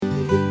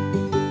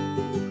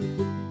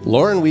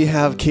Lauren, we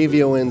have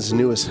KVON's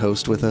newest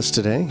host with us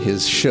today.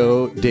 His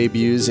show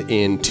debuts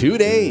in 2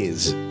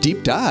 days.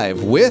 Deep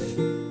Dive with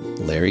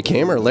Larry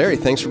Kamer. Larry,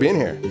 thanks for being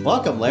here.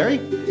 Welcome, Larry.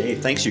 Hey,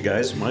 thanks, you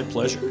guys. My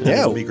pleasure.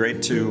 Yeah, it'll be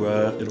great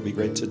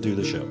to do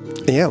the show.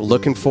 Yeah,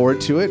 looking forward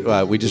to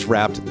it. We just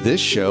wrapped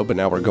this show, but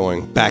now we're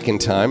going back in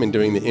time and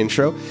doing the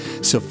intro.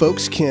 So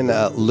folks can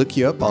look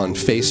you up on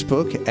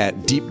Facebook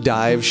at Deep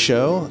Dive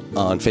Show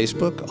on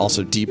Facebook,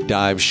 also Deep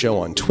Dive Show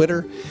on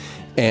Twitter,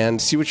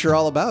 and see what you're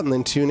all about, and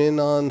then tune in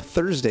on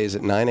Thursdays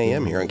at 9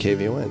 a.m. here on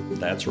KVON.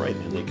 That's right,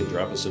 and they can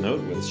drop us a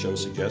note with show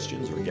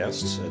suggestions or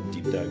guests at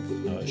Deep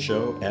Dive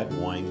Show at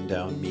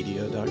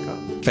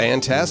winedownmedia.com.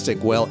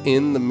 Fantastic. Well,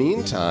 in the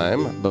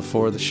meantime,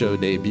 before the show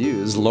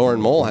debuts, Lauren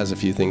Mole has a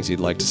few things he'd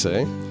like to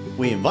say.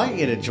 We invite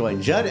you to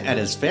join Judd and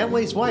his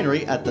family's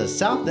winery at the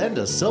south end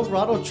of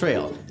Silverado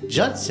Trail.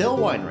 Judd's Hill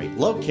Winery,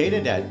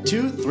 located at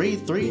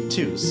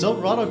 2332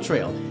 Silverado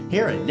Trail,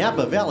 here in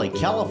Napa Valley,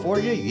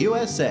 California,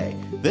 USA.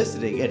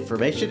 Visiting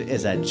information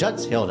is at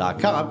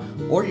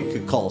juddshill.com, or you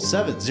can call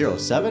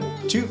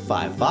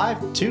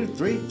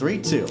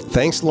 707-255-2332.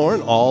 Thanks,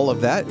 Lauren. All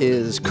of that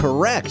is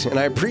correct, and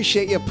I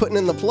appreciate you putting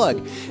in the plug.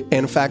 And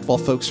in fact, while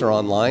folks are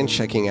online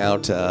checking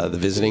out the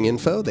visiting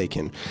info, they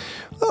can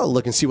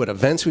look and see what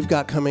events we've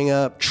got coming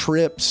up,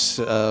 trips,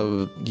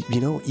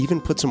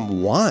 even put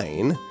some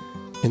wine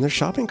in their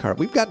shopping cart.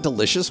 We've got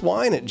delicious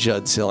wine at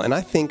Judd's Hill, and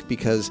I think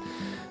because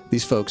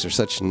these folks are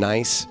such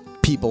nice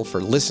people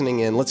for listening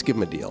in, let's give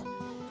them a deal.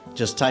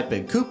 Just type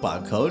in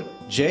coupon code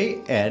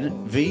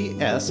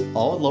JNVS,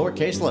 all in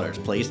lowercase letters,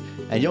 please,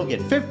 and you'll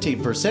get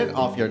 15%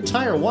 off your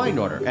entire wine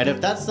order. And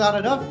if that's not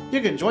enough, you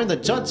can join the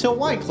Judd's Hill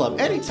Wine Club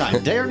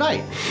anytime, day or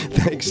night.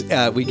 Thanks.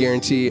 We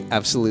guarantee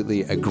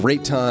absolutely a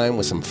great time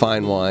with some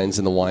fine wines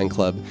in the wine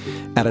club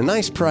at a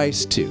nice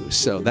price, too.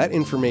 So that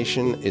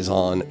information is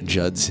on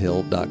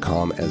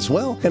juddshill.com as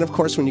well. And of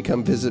course, when you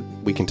come visit,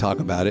 we can talk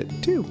about it,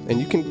 too. And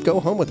you can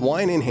go home with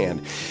wine in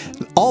hand.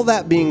 All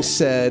that being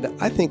said,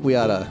 I think we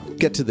ought to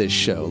get to this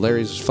show.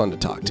 Larry's fun to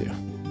talk to.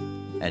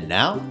 And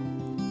now,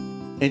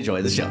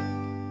 enjoy the show.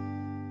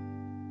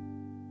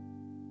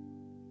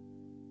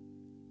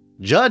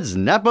 Judd's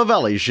Napa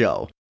Valley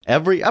Show.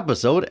 Every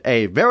episode,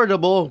 a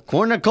veritable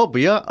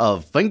cornucopia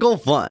of Finkel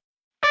fun.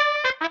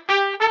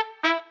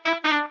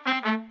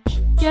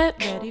 Get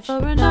ready for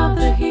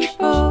another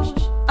heapful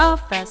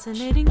of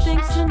fascinating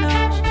things to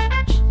know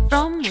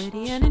from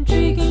witty and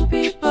intriguing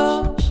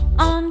people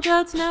on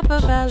Judd's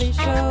Napa Valley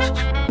Show.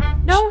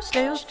 No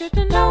stale script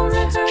and no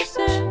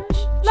rehearsing,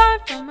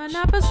 live from a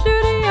Napa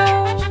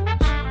studio.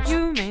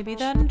 You may be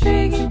that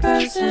intriguing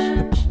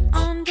person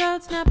on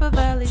Judd's Napa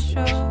Valley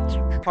Show.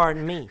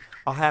 Pardon me,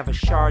 I'll have a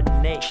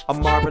Chardonnay. A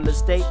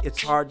marvelous date,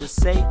 it's hard to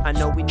say. I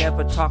know we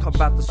never talk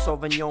about the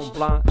Sauvignon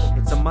Blanc.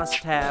 It's a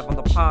must-have on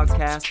the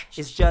podcast.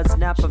 It's Judd's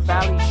Napa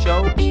Valley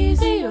Show.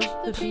 Easy,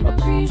 the Pinot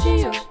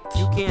Grigio.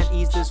 You can't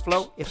ease this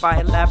flow if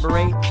I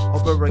elaborate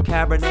over a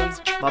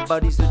Cabernet. My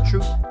buddy's the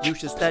truth. You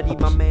should study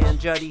my man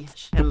Juddy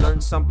and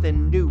learn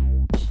something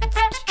new.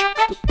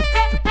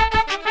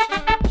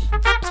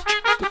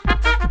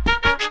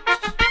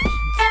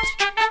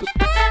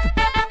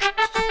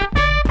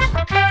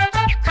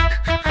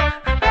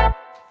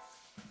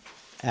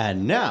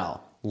 And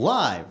now,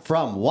 live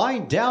from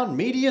Wind Down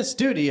Media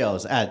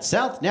Studios at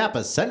South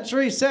Napa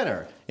Century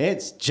Center,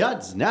 it's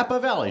Judd's Napa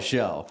Valley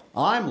Show.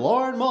 I'm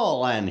Lauren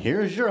Mole, and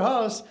here's your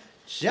host,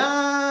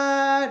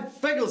 John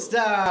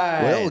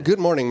Finkelstein. Well, good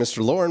morning,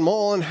 Mr. Lauren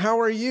Mole, and how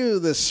are you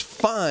this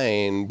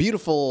fine,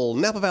 beautiful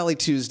Napa Valley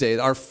Tuesday,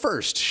 our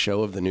first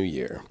show of the new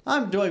year?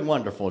 I'm doing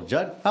wonderful,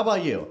 Judd. How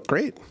about you?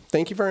 Great.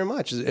 Thank you very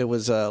much. It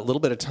was a little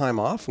bit of time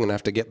off. I'm going to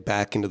have to get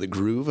back into the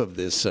groove of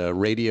this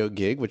radio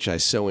gig, which I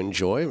so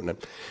enjoy, and I'm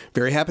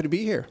very happy to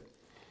be here.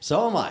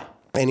 So am I.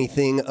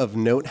 Anything of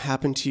note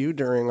happened to you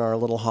during our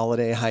little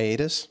holiday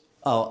hiatus?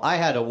 Oh, I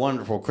had a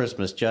wonderful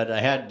Christmas, Judd.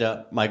 I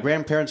had my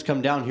grandparents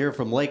come down here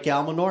from Lake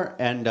Almanor,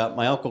 and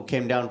my uncle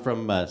came down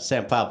from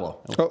San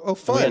Pablo. Oh,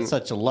 fun. We had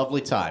such a lovely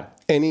time.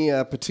 Any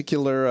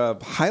particular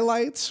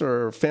highlights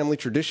or family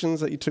traditions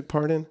that you took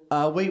part in?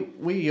 We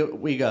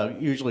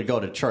usually go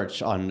to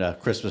church on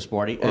Christmas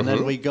morning, and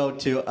then we go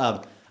to,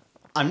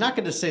 I'm not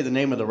going to say the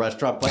name of the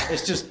restaurant, but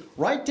it's just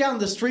right down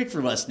the street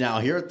from us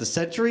now here at the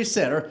Century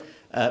Center.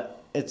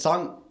 It's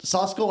on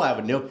Saskell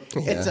Avenue.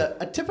 Yeah. It's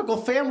a typical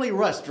family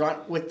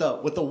restaurant with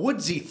a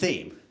woodsy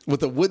theme.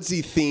 With a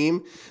woodsy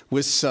theme,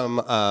 with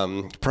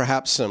some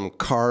perhaps some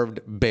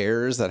carved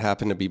bears that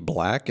happen to be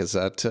black. Is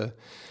that?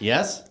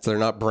 Yes. So they're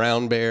not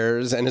brown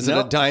bears. And is it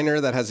a diner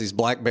that has these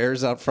black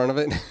bears out front of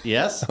it?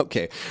 Yes.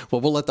 Okay.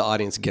 Well, we'll let the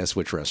audience guess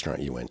which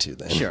restaurant you went to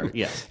then. Sure.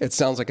 Yes. It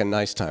sounds like a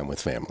nice time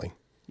with family.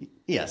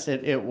 Yes,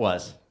 it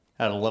was.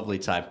 Had a lovely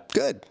time.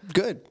 Good.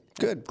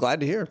 Glad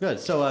to hear. Good.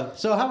 So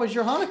how was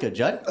your Hanukkah,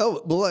 Judd?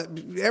 Oh, well,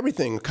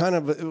 everything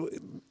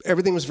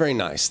was very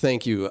nice.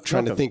 Thank you.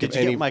 Trying to think Did of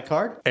you any. get my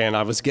card? And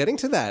I was getting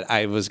to that.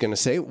 I was going to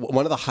say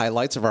one of the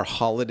highlights of our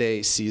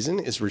holiday season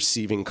is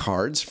receiving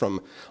cards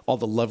from all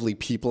the lovely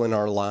people in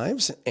our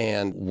lives.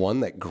 And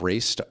one that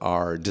graced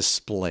our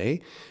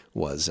display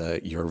was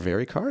your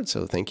very card.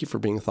 So thank you for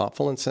being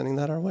thoughtful and sending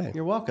that our way.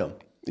 You're welcome.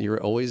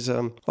 You're always,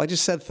 well, I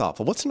just said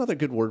thoughtful. What's another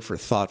good word for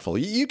thoughtful?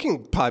 You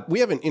can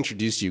we haven't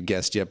introduced you,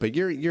 guest, yet, but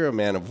you're a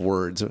man of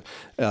words.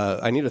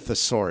 I need a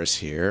thesaurus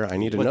here. I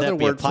need another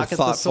word for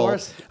thoughtful.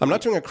 Thesaurus? I'm not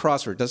doing a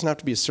crossword. It doesn't have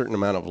to be a certain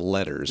amount of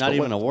letters. Not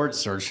even a word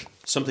search.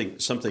 Something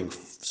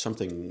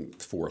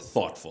for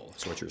thoughtful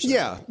is what you're saying.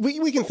 Yeah,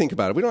 we can think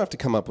about it. We don't have to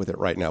come up with it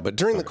right now. But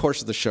during the course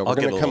of the show, we're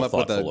going to come up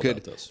with a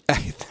good,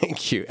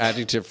 thank you,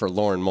 adjective for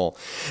Lauren Mole.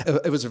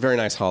 It was a very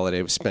nice holiday.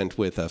 It was spent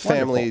with a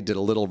family, did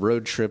a little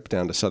road trip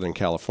down to Southern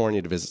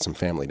California to visit some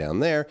family down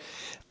there.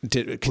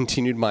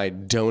 Continued my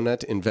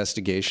donut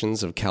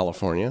investigations of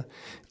California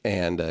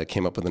and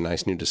came up with a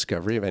nice new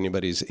discovery. If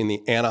anybody's in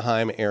the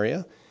Anaheim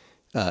area,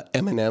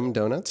 M&M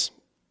Donuts.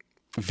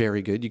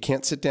 Very good. You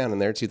can't sit down in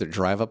there. It's either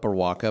drive up or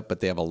walk up, but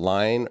they have a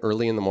line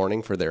early in the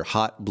morning for their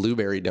hot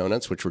blueberry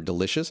donuts, which were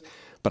delicious.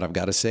 But I've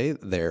got to say,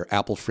 their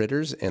apple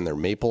fritters and their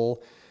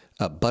maple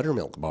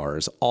buttermilk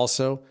bars,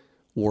 also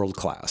world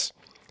class.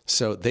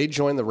 So they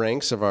join the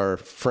ranks of our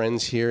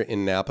friends here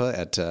in Napa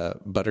at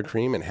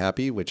Buttercream and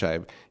Happy, which I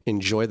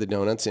enjoy the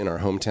donuts in our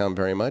hometown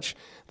very much.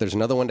 There's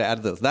another one to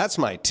add to this. That's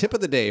my tip of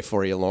the day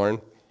for you,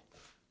 Lauren.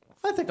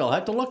 I think I'll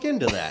have to look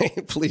into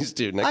that. Please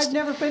do. I've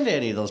never been to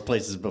any of those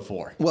places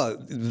before. Well,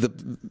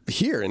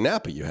 here in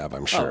Napa you have,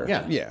 I'm sure. Oh,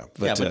 yeah. Yeah.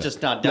 But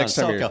just not down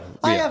SoCal.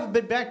 I haven't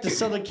been back to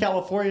Southern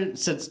California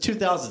since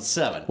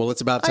 2007. Well, it's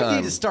about time. I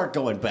need to start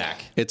going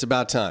back. It's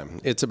about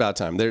time. It's about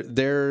time.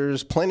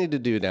 There's plenty to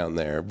do down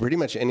there. Pretty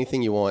much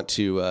anything you want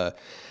to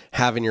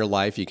have in your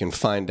life, you can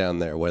find down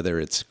there, whether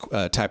it's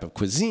a type of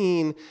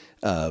cuisine,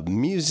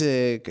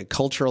 music,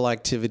 cultural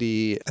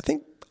activity. I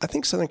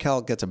think Southern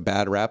Cal gets a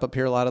bad rap up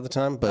here a lot of the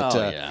time,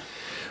 but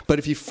but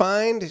if you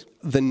find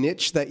the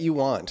niche that you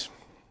want,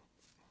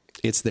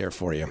 it's there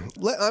for you.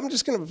 I'm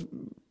just going to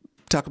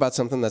talk about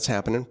something that's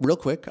happening real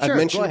quick. Sure, I've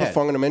mentioned it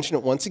before. I'm going to mention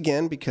it once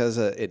again because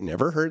it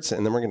never hurts,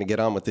 and then we're going to get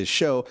on with this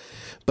show.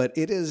 But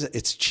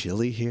it's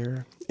chilly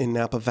here in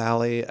Napa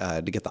Valley. I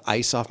had to get the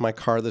ice off my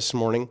car this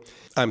morning.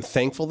 I'm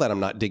thankful that I'm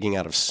not digging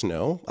out of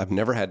snow. I've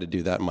never had to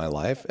do that in my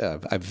life.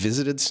 I've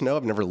visited snow.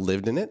 I've never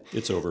lived in it.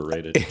 It's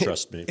overrated.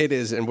 Trust me. It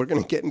is, and we're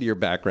going to get into your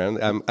background.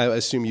 I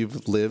assume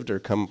you've lived or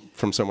come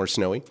from somewhere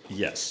snowy.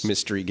 Yes.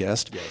 Mystery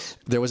guest. Yes.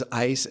 There was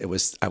ice.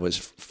 I was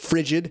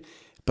frigid.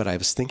 But I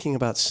was thinking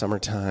about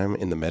summertime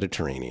in the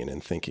Mediterranean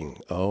and thinking,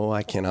 oh,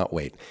 I cannot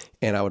wait.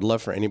 And I would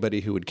love for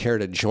anybody who would care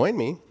to join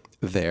me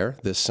there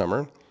this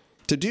summer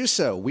to do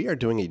so. We are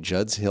doing a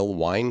Judd's Hill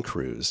wine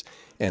cruise,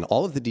 and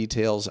all of the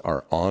details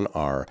are on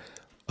our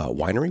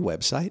winery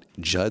website,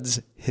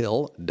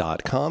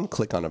 juddshill.com.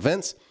 Click on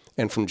events.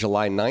 And from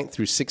July 9th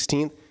through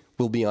 16th,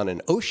 we'll be on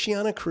an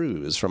Oceania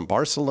cruise from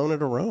Barcelona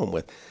to Rome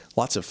with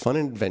lots of fun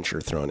and adventure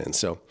thrown in.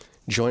 So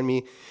join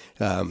me.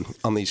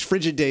 On these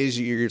frigid days,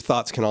 your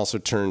thoughts can also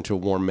turn to a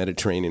warm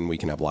Mediterranean. We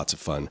can have lots of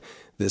fun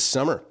this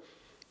summer.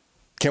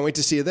 Can't wait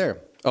to see you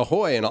there.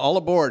 Ahoy and all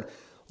aboard.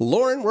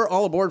 Lauren, we're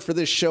all aboard for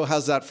this show.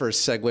 How's that for a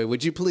segue?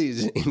 Would you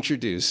please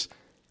introduce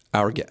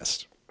our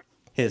guest?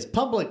 His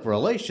public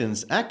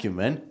relations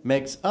acumen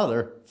makes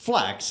other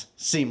flacks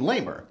seem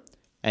lamer,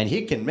 and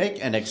he can make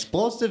an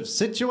explosive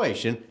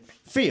situation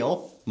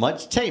feel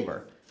much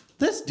tamer.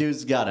 This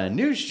dude's got a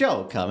new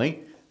show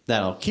coming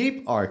that'll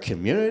keep our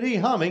community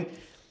humming.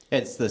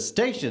 It's the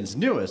station's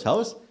newest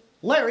host,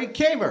 Larry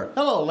Kamer.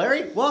 Hello,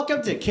 Larry.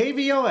 Welcome to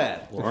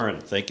KVON.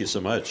 Lauren, thank you so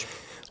much.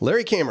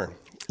 Larry Kamer,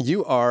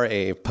 you are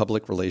a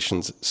public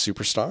relations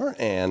superstar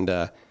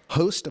and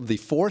host of the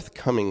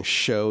forthcoming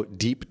show,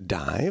 Deep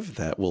Dive,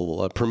 that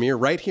will premiere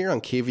right here on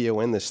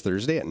KVON this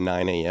Thursday at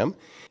 9 a.m.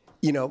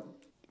 You know,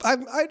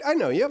 I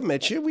know you. I've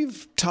met you.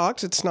 We've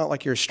talked. It's not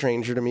like you're a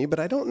stranger to me,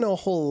 but I don't know a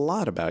whole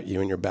lot about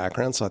you and your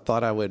background, so I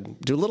thought I would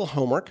do a little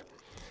homework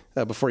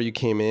before you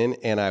came in,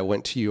 and I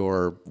went to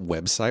your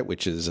website,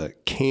 which is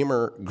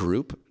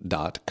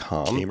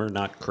kamergroup.com. Kamer,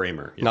 not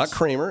Kramer. Yes. Not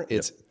Kramer.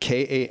 It's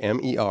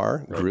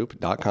Kamer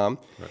group.com.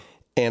 Right.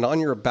 And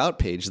on your About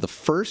page, the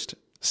first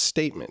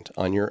statement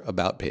on your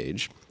About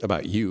page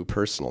about you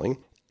personally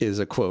is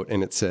a quote,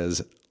 and it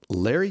says,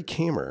 Larry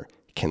Kamer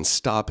can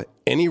stop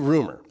any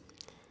rumor.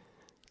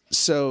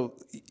 So,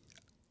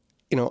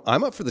 you know,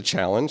 I'm up for the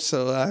challenge,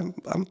 so I'm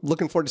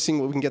looking forward to seeing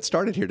what we can get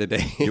started here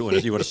today. You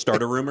want to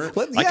start a rumor?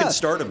 Yeah. I can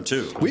start them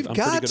too. We've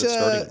got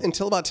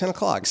until about 10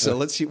 o'clock, so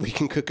let's see what we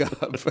can cook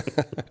up.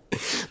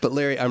 But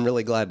Larry, I'm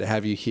really glad to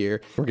have you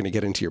here. We're going to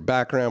get into your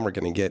background. We're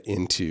going to get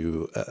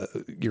into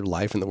your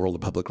life in the world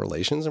of public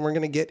relations, and we're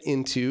going to get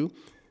into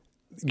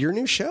your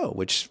new show,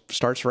 which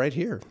starts right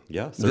here.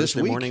 Yeah,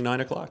 Thursday morning,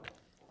 9 o'clock.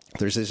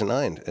 Thursdays at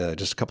 9,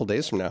 just a couple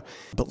days from now.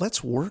 But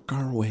let's work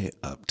our way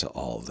up to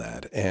all of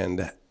that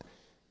and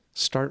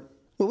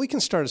we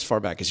can start as far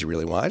back as you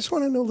really want. I just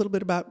want to know a little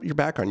bit about your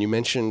background. You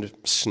mentioned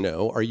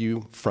snow. Are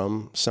you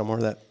from somewhere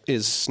that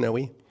is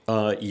snowy?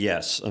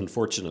 Yes,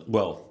 unfortunately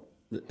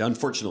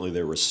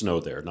there was snow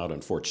there. Not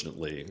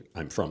unfortunately,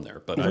 I'm from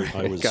there. But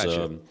I was,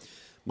 Gotcha.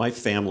 My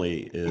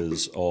family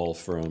is all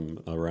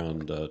from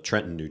around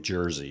Trenton, New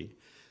Jersey.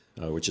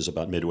 which is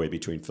about midway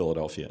between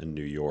Philadelphia and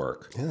New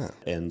York. Yeah.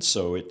 And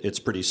so it's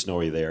pretty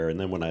snowy there. And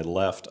then when I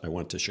left, I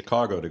went to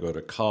Chicago to go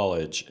to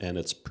college, and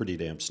it's pretty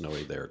damn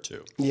snowy there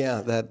too.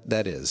 Yeah,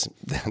 that is.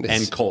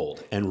 And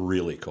cold, and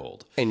really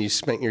cold. And you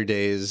spent your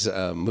days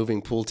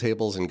moving pool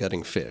tables and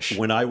gutting fish.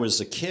 When I was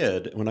a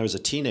kid, when I was a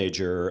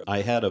teenager,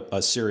 I had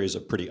a series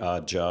of pretty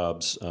odd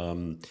jobs.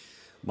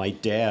 My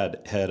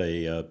dad had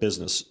a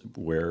business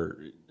where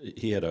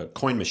he had a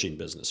coin machine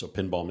business, so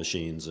pinball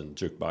machines and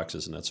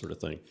jukeboxes and that sort of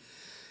thing,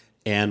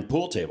 and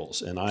pool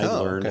tables. And I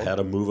learned how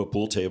to move a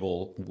pool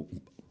table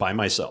by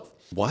myself.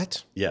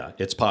 What? Yeah,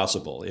 it's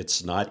possible.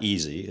 It's not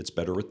easy. It's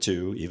better with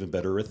 2, even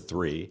better with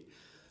 3.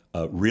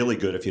 Really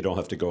good if you don't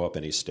have to go up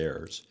any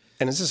stairs.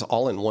 And is this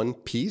all in one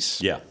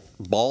piece? Yeah.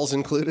 Balls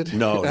included?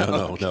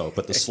 No.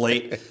 But the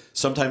slate,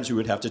 sometimes you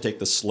would have to take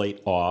the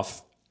slate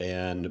off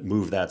and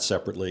move that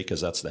separately because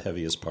that's the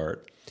heaviest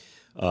part.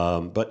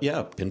 But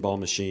yeah, pinball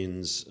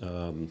machines,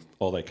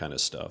 all that kind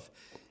of stuff.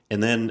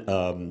 And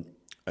then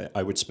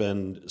I would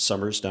spend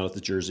summers down at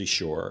the Jersey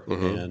Shore.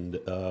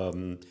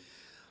 And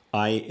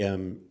I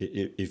am,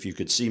 if you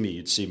could see me,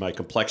 you'd see my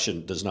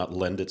complexion does not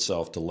lend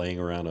itself to laying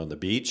around on the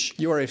beach.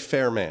 You are a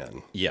fair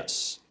man.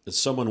 Yes.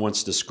 Someone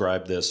once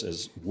described this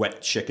as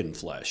wet chicken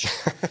flesh.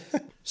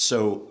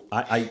 So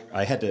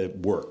I had to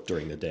work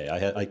during the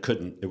day. I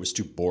couldn't, it was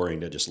too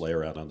boring to just lay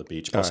around on the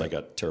beach. Plus I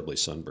got terribly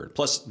sunburned.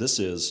 Plus this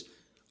is,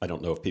 I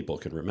don't know if people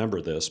can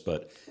remember this,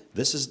 but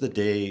this is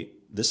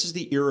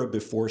the era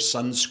before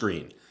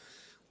sunscreen.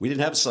 We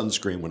didn't have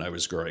sunscreen when I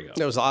was growing up.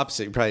 No, it was the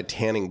opposite. You probably had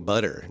tanning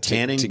butter.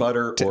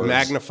 To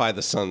magnify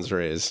the sun's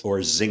rays.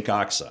 Or zinc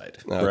oxide,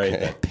 right?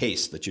 That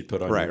paste that you'd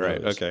put on your nose.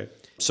 Right, okay.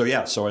 So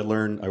yeah,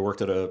 I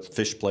worked at a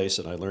fish place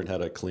and I learned how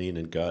to clean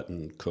and gut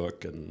and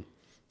cook and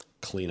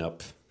clean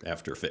up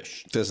after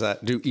fish.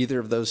 Do either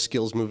of those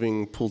skills,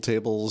 moving pool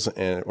tables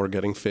or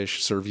gutting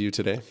fish, serve you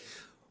today?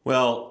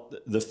 Well,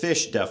 the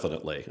fish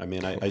definitely. I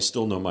mean, I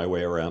still know my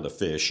way around a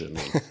fish and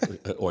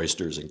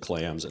oysters and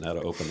clams and how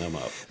to open them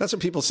up. That's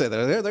what people say.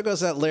 There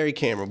goes that Larry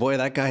Cameron. Boy,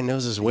 that guy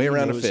knows his way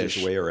around a fish.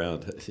 His way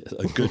around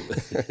a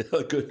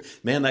good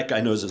man. That guy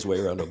knows his way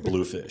around a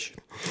bluefish.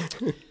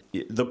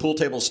 The pool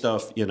table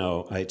stuff,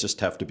 I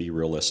just have to be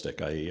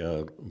realistic.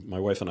 My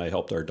wife and I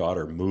helped our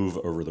daughter move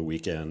over the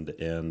weekend,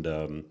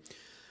 and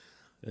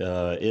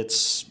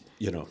it's.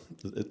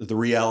 The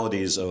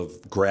realities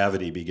of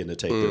gravity begin to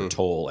take their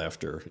toll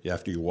after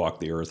you walk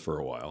the earth for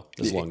a while,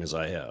 as long as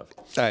I have.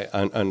 I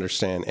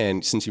understand.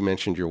 And since you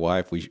mentioned your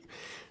wife, we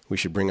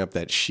should bring up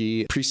that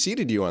she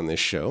preceded you on this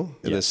show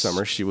this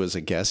summer. She was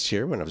a guest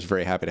here, and I was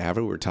very happy to have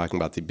her. We were talking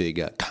about the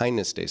big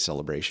Kindness Day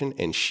celebration,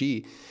 and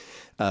she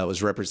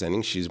was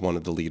representing. She's one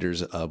of the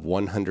leaders of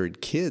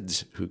 100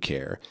 Kids Who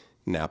Care,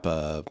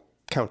 Napa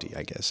County,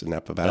 I guess, in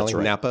Napa Valley. That's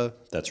right. Napa.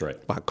 That's right.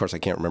 Well, of course, I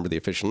can't remember the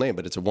official name,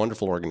 but it's a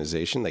wonderful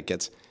organization that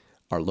gets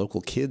our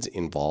local kids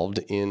involved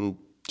in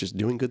just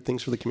doing good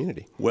things for the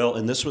community. Well,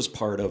 and this was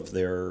part of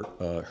their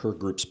her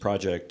group's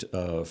project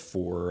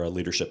for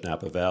Leadership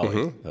Napa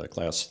Valley,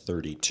 Class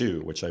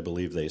 32, which I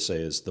believe they say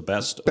is the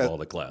best of all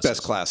the classes.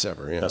 Best class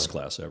ever, yeah. Best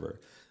class ever.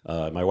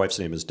 My wife's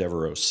name is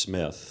Devereaux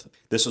Smith.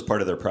 This was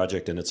part of their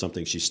project, and it's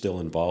something she's still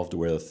involved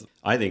with.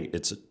 I think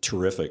it's a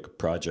terrific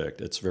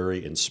project. It's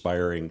very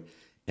inspiring.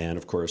 And,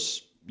 of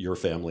course, your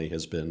family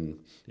has been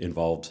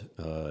involved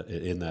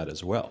in that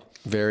as well.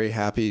 Very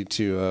happy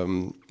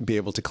to be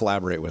able to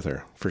collaborate with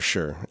her, for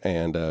sure.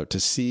 And to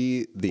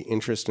see the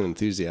interest and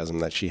enthusiasm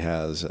that she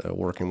has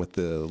working with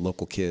the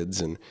local kids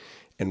and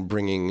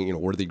bringing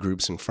worthy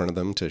groups in front of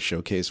them to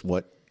showcase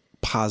what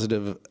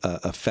positive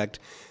effect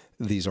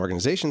these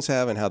organizations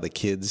have and how the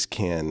kids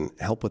can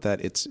help with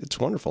that. It's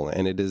wonderful,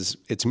 and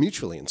it's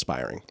mutually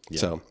inspiring. Yeah,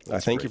 so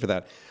I thank you for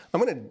that. I'm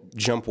going to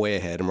jump way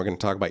ahead, and we're going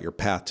to talk about your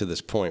path to this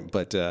point.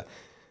 But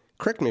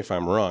correct me if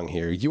I'm wrong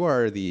here. You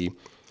are I'm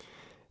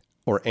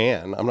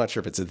not sure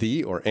if it's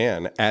the or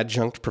an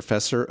adjunct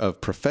professor of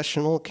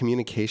professional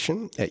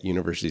communication at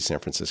University of San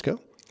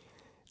Francisco,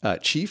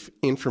 chief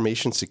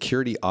information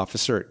security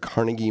officer at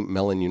Carnegie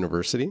Mellon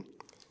University,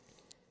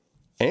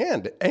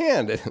 and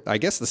I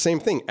guess the same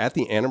thing at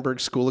the Annenberg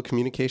School of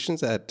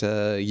Communications at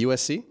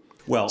USC.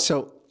 Well,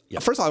 so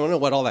first of all, I don't know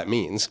what all that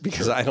means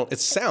because it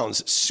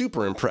sounds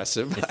super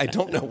impressive. I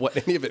don't know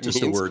what any of it means.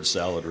 Just a word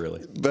salad,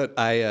 really. But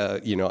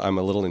I'm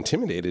a little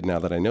intimidated now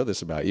that I know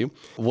this about you.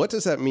 What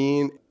does that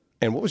mean?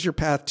 And what was your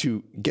path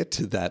to get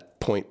to that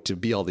point to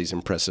be all these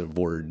impressive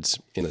words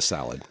in a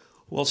salad?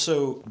 Well,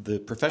 so the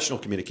professional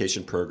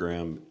communication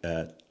program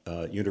at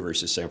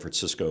University of San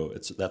Francisco,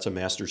 that's a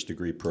master's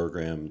degree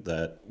program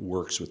that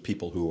works with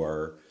people who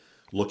are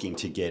looking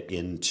to get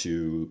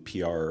into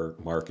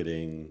PR,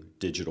 marketing,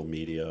 digital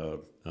media,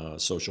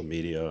 social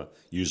media,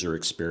 user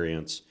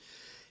experience.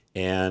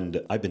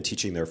 And I've been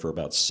teaching there for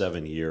about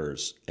 7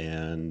 years.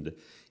 And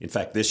in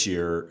fact, this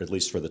year, at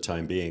least for the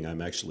time being,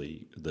 I'm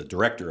actually the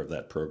director of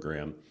that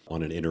program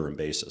on an interim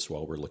basis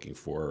while we're looking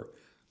for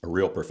a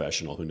real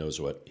professional who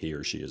knows what he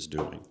or she is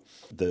doing.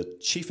 The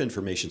Chief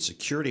Information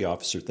Security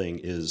Officer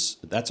thing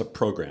that's a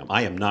program.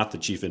 I am not the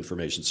Chief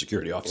Information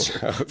Security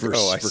Officer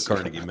for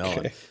Carnegie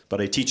Mellon,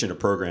 but I teach in a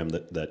program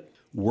that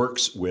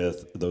works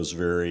with those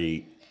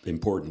very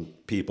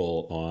important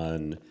people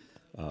on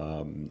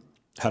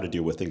how to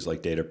deal with things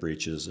like data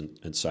breaches and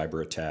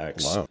cyber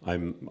attacks. Wow.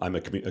 I'm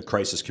a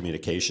crisis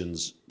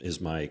communications is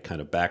my kind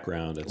of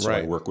background, and so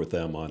I work with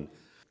them on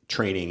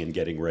training and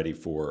getting ready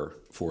for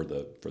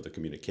the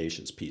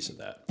communications piece of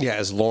that. Yeah,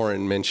 as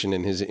Lauren mentioned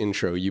in his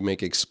intro, you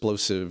make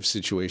explosive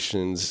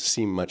situations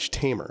seem much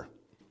tamer.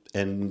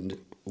 And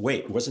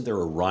wait, wasn't there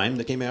a rhyme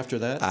that came after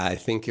that? I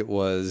think it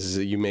was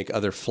you make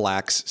other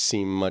flacks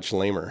seem much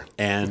lamer.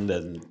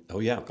 And oh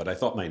yeah, but I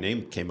thought my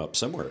name came up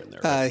somewhere in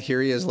there.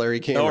 Here he is, Larry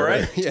King. All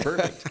right, yeah.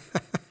 Perfect.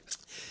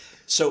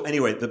 So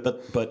anyway,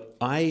 but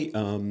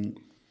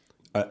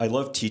I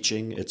love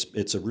teaching.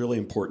 It's a really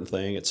important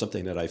thing. It's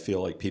something that I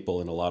feel like people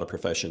in a lot of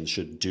professions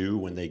should do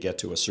when they get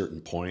to a certain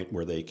point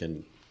where they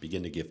can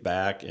begin to give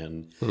back.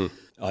 And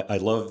I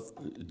love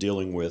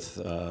dealing with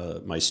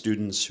my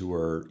students who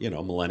are,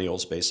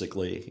 millennials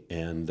basically,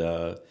 and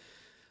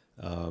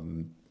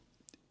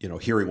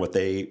hearing what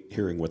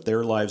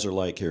their lives are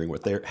like, hearing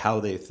how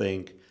they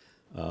think.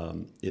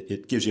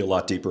 It gives you a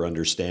lot deeper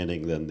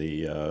understanding than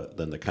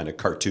the kind of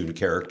cartoon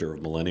character of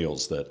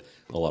millennials that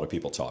a lot of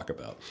people talk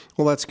about.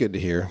 Well, that's good to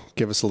hear.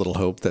 Give us a little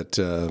hope that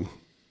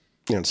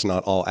it's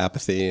not all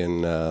apathy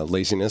and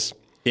laziness.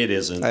 It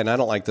isn't. And I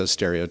don't like those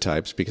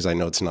stereotypes because I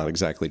know it's not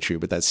exactly true,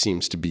 but that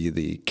seems to be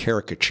the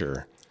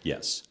caricature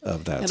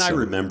of that. And I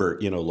remember,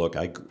 look,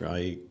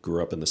 I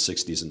grew up in the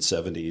 60s and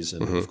 70s,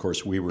 and of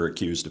course we were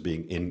accused of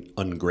being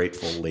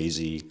ungrateful,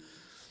 lazy,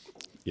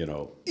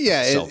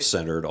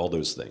 self-centered, all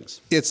those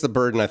things. It's the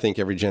burden I think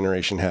every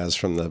generation has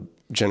from the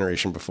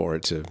generation before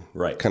it to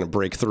kind of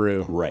break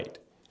through. Right.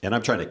 And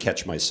I'm trying to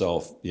catch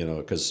myself,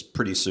 because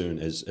pretty soon,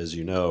 as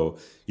you know,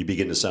 you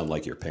begin to sound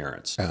like your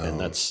parents. Oh. And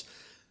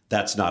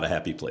that's not a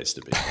happy place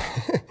to be.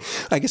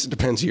 I guess it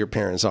depends who your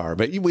parents are,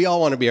 but we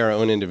all want to be our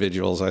own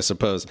individuals, I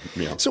suppose.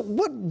 Yeah. So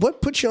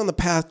what puts you on the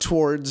path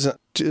towards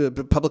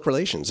public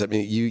relations? I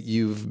mean,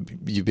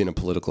 you've been a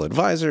political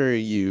advisor.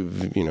 You're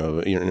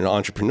an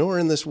entrepreneur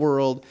in this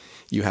world.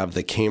 You have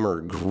the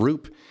Kamer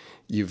Group.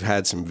 You've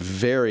had some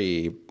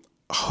very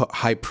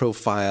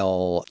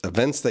high-profile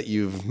events that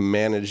you've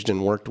managed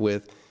and worked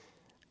with.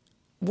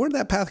 Where did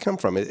that path come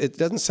from? It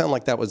doesn't sound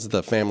like that was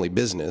the family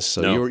business.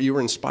 So no. you were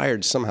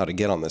inspired somehow to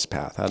get on this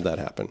path. How did that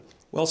happen?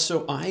 Well,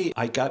 so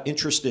I got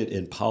interested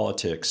in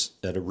politics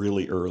at a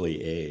really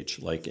early age,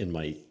 like in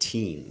my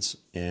teens.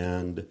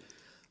 And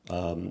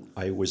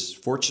I was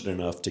fortunate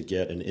enough to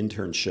get an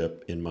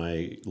internship in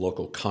my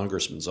local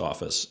congressman's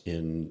office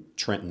in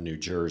Trenton, New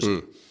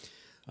Jersey.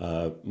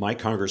 My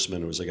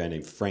congressman was a guy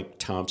named Frank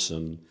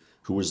Thompson,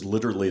 who was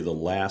literally the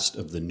last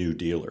of the New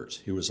Dealers.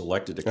 He was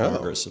elected to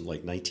Congress in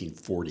like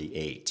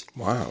 1948.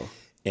 Wow.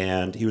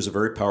 And he was a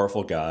very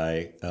powerful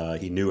guy.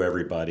 He knew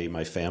everybody.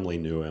 My family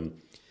knew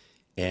him.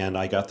 And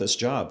I got this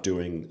job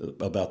doing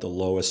about the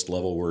lowest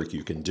level work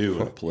you can do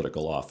in a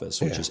political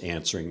office, which is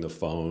answering the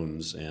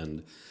phones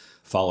and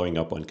following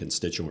up on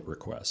constituent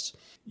requests.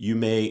 You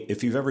may,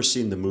 if you've ever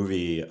seen the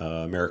movie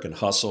American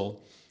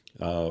Hustle,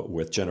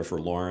 with Jennifer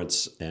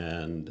Lawrence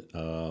and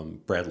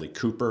Bradley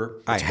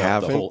Cooper. I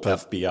haven't. The whole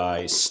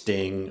FBI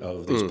sting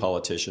of these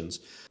politicians.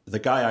 The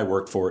guy I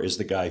work for is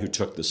the guy who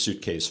took the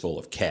suitcase full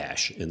of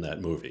cash in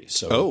that movie.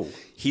 So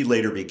he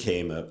later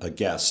became a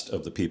guest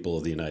of the people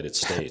of the United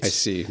States. I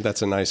see.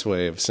 That's a nice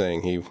way of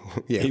saying he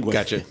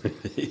gotcha.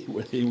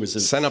 he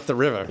was sent up the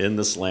river. In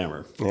the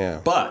slammer.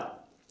 Yeah.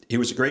 But he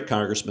was a great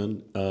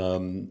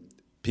congressman.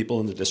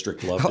 People in the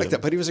district loved him. I like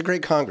that, but he was a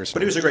great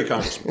congressman.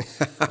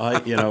 I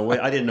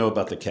didn't know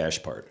about the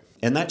cash part.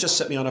 And that just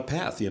set me on a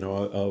path.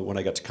 When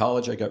I got to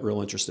college, I got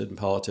real interested in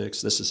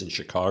politics. This is in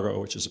Chicago,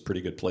 which is a pretty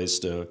good place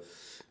to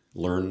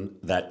learn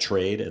that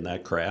trade and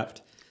that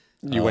craft.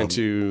 You went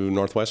to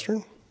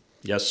Northwestern?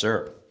 Yes,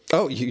 sir.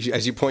 Oh,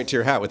 as you point to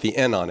your hat with the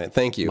N on it.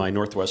 Thank you. My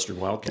Northwestern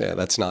Wildcat.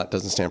 Yeah,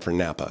 doesn't stand for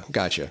Napa.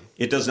 Gotcha.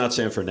 It does not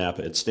stand for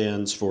Napa. It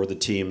stands for the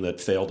team that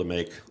failed to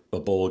make a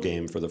bowl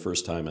game for the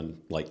first time in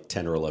like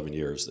 10 or 11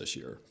 years this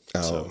year.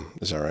 Oh,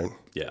 is that right?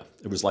 Yeah.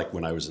 It was like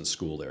when I was in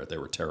school there. They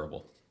were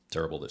terrible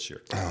this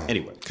year.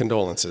 Anyway.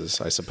 Condolences,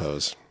 I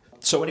suppose.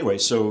 So anyway,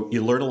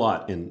 you learn a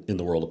lot in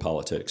the world of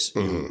politics.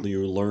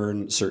 You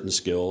learn certain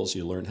skills.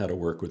 You learn how to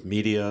work with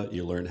media.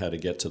 You learn how to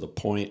get to the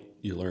point.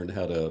 You learn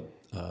how to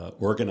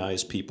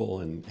organize people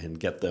and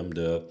get them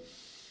to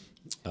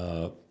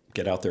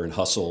get out there and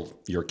hustle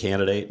your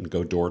candidate and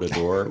go door to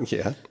door.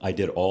 Yeah, I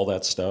did all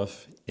that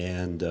stuff,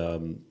 and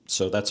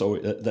so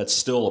that's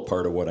still a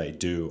part of what I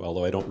do.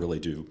 Although I don't really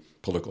do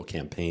political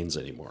campaigns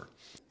anymore.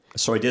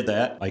 So I did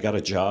that. I got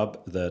a job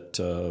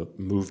that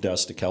moved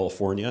us to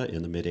California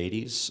in the mid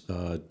 '80s.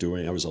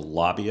 I was a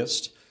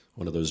lobbyist,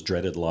 one of those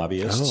dreaded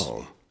lobbyists.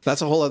 Oh,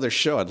 that's a whole other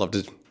show. I'd love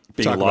to.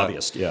 Being a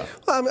lobbyist, yeah.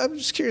 Well, I'm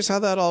just curious how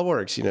that all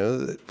works.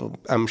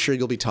 I'm sure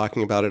you'll be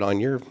talking about it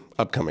on your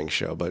upcoming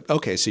show. But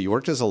okay, so you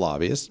worked as a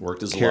lobbyist.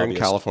 Here in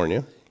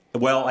California.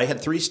 Well, I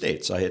had 3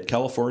 states. I had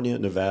California,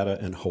 Nevada,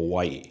 and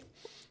Hawaii.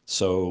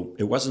 So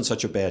it wasn't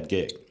such a bad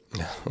gig.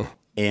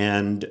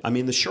 And I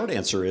mean, the short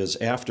answer is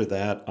after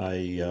that,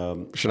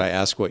 Should I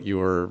ask what you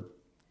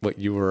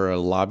were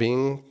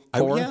lobbying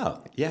for?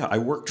 Yeah. I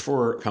worked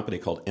for a company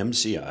called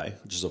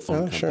MCI, which is a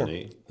phone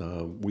company.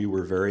 Sure. We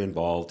were very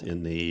involved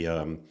in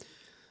the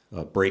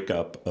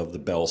breakup of the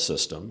Bell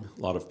system.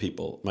 A lot of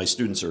people, my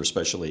students are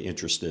especially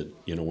interested,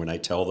 when I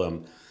tell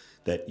them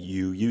that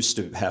you used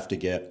to have to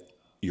get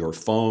your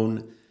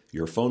phone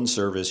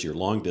service, your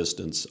long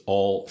distance,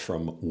 all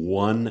from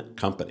one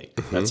company.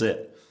 Mm-hmm. That's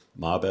it,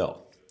 Ma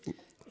Bell.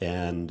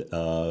 And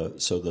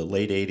so the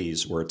late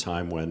 80s were a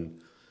time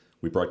when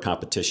we brought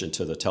competition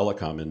to the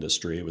telecom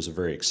industry. It was a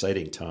very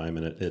exciting time,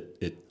 and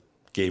it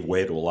gave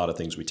way to a lot of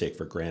things we take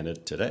for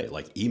granted today,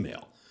 like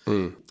email,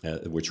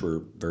 which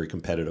were very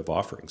competitive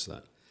offerings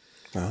then.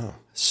 Oh.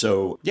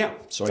 So I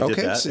did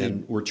that,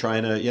 and we're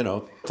trying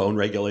to, phone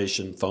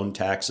regulation, phone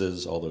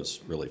taxes, all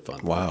those really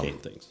fun arcane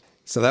things.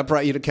 So that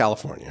brought you to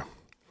California.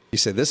 You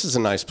said, this is a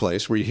nice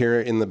place. Were you here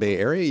in the Bay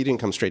Area? You didn't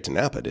come straight to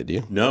Napa, did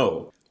you?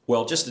 No.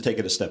 Well, just to take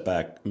it a step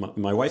back,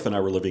 my wife and I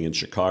were living in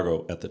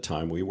Chicago at the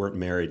time. We weren't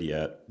married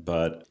yet,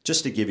 but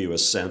just to give you a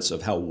sense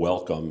of how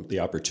welcome the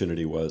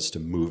opportunity was to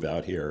move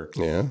out here,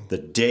 the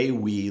day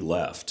we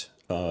left,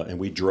 and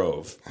we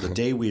drove, the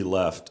day we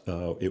left,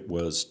 it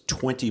was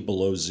 20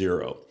 below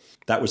zero.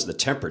 That was the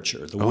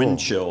temperature. The wind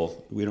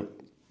chill,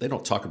 they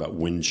don't talk about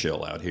wind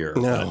chill out here.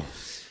 No.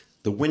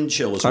 The wind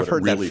chill is what it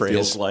really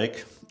feels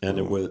like. And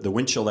the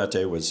wind chill that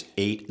day was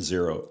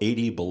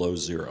 80 below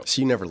zero.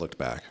 So you never looked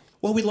back?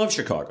 Well, we love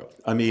Chicago.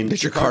 I mean,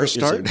 did your car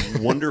start? Is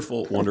a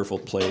wonderful, wonderful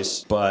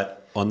place.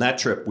 But on that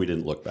trip, we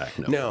didn't look back.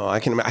 No, I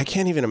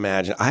can't even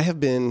imagine. I have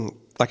been,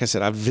 like I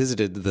said, I've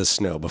visited the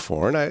snow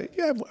before, and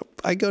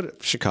I go to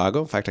Chicago.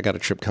 In fact, I got a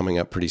trip coming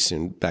up pretty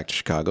soon back to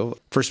Chicago.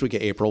 First week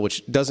of April,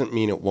 which doesn't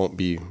mean it won't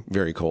be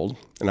very cold.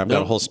 And I've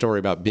got a whole story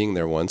about being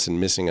there once and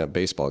missing a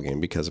baseball game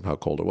because of how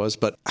cold it was.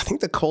 But I think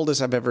the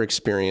coldest I've ever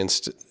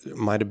experienced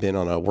might have been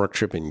on a work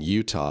trip in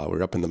Utah. We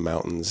were up in the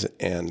mountains,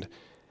 and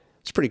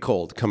it's pretty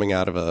cold coming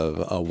out of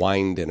a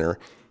wine dinner.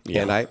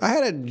 Yeah. And I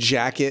had a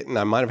jacket, and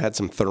I might have had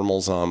some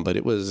thermals on, but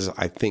it was,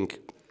 I think,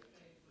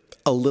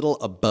 a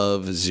little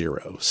above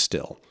zero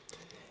still.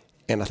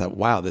 And I thought,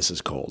 wow, this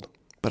is cold.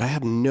 But I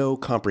have no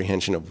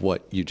comprehension of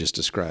what you just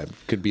described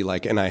could be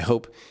like. And I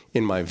hope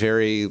in my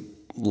very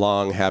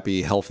long,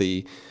 happy,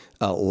 healthy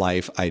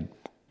life, I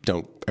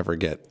don't ever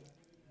get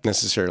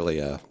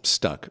necessarily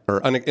stuck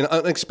or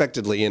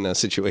unexpectedly in a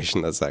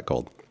situation that's that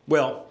cold.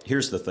 Well,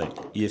 here's the thing.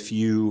 If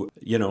you're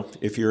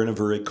in a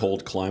very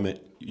cold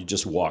climate, you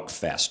just walk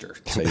faster.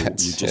 So you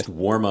just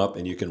warm up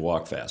and you can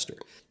walk faster.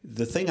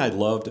 The thing I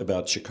loved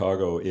about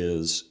Chicago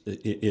is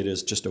it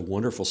is just a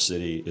wonderful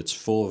city. It's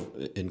full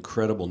of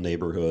incredible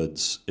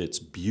neighborhoods. It's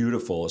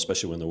beautiful,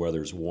 especially when the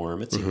weather's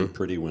warm. It's even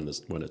pretty when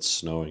it's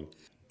snowing.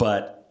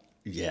 But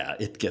yeah,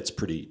 it gets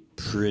pretty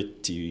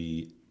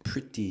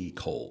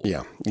cold.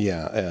 Yeah.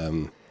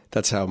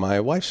 That's how my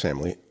wife's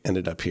family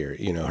ended up here.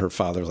 Her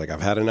father was like,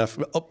 I've had enough.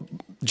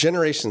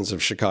 Generations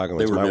of Chicagoans.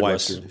 They were my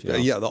wife's,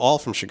 all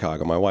from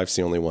Chicago. My wife's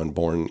the only one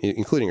born,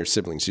 including her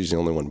siblings. She's the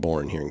only one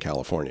born here in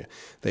California.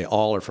 They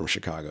all are from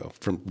Chicago,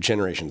 from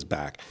generations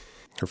back.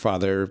 Her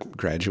father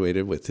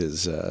graduated with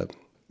his,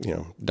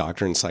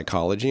 doctorate in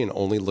psychology and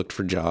only looked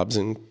for jobs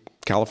in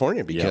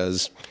California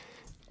because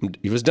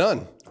he was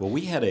done. Well,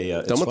 we had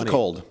done with the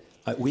cold.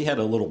 We had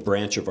a little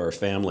branch of our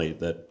family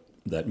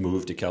that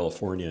moved to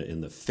California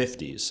in the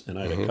 50s. And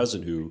I had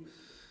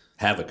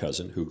a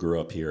cousin who grew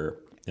up here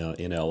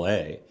in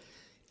L.A.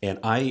 And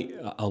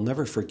I'll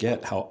never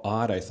forget how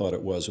odd I thought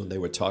it was when they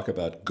would talk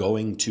about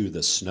going to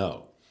the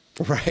snow.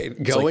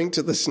 Right, going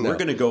to the snow. We're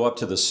going to go up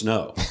to the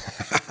snow.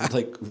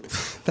 Like,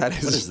 what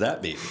does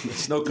that mean? The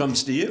snow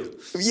comes to you.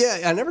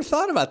 Yeah, I never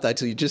thought about that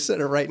till you just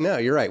said it right now.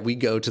 You're right. We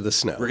go to the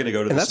snow. We're going to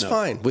go to the snow. And that's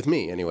fine with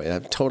me anyway.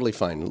 That's totally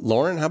fine.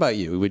 Lauren, how about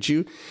you? Would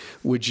you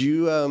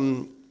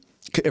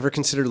ever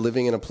consider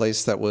living in a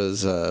place that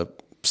was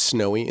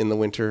snowy in the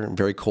winter,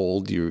 very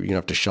cold? You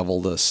have to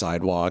shovel the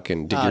sidewalk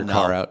and dig your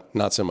car out?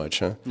 Not so much,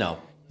 huh? No.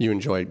 You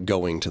enjoy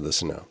going to the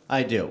snow?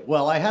 I do.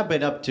 Well, I have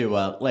been up to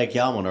Lake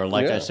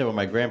Yalmouth, I said, where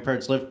my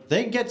grandparents lived.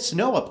 They get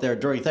snow up there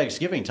during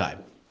Thanksgiving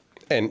time.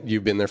 And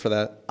you've been there for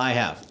that? I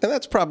have. And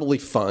that's probably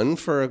fun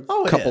for a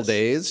couple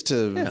days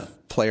to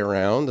play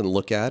around and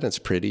look at. It's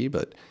pretty,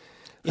 but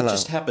it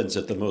just happens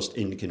at the most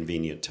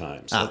inconvenient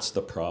times. That's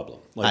the problem.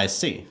 I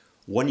see.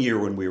 One year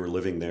when we were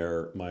living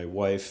there, my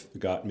wife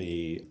got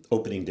me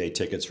opening day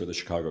tickets for the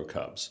Chicago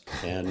Cubs.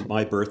 And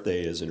my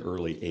birthday is in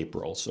early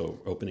April, so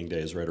opening day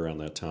is right around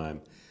that time.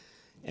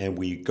 And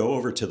we go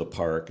over to the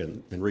park,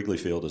 and Wrigley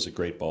Field is a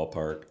great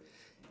ballpark,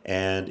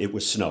 and it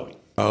was snowing.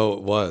 Oh,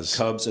 it was.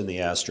 Cubs and the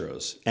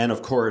Astros. And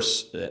of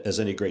course, as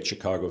any great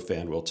Chicago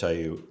fan will tell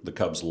you, the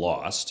Cubs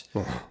lost.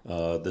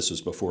 This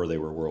was before they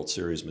were World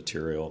Series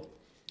material.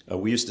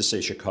 We used to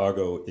say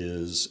Chicago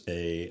is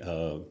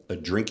a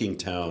drinking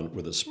town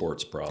with a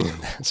sports problem.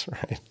 That's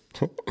right.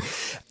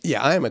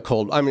 Yeah, I am a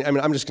cold. I mean,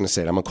 I'm just going to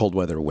say it. I'm a cold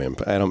weather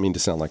wimp. I don't mean to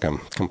sound like I'm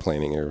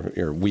complaining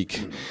or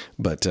weak,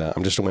 but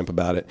I'm just a wimp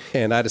about it.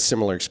 And I had a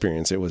similar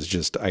experience. It was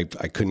just I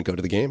couldn't go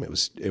to the game. It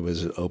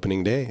was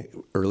opening day,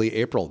 early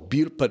April,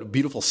 but a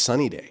beautiful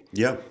sunny day.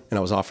 Yeah. And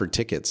I was offered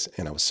tickets,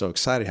 and I was so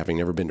excited, having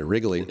never been to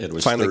Wrigley. It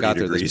was finally 30 got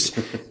there. degrees.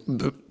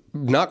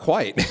 Not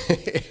quite.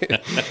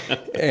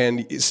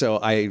 And so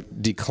I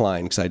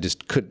declined because I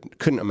just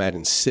couldn't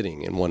imagine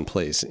sitting in one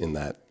place in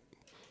that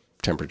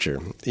temperature,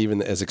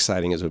 even as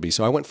exciting as it would be.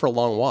 So I went for a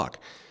long walk,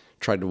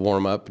 tried to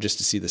warm up just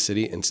to see the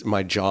city, and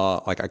my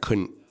jaw, like I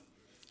couldn't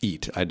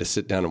eat. I had to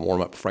sit down and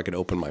warm up before I could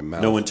open my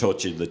mouth. No one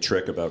taught you the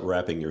trick about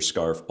wrapping your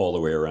scarf all the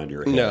way around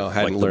your head. No, I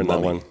hadn't learned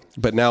that one.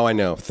 But now I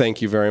know.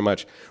 Thank you very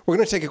much. We're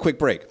going to take a quick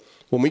break.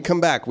 When we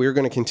come back, we're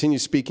going to continue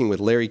speaking with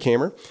Larry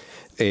Kamer,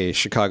 a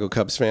Chicago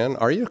Cubs fan.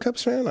 Are you a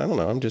Cubs fan? I don't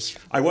know.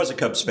 I was a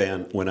Cubs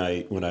fan when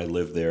I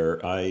lived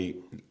there. I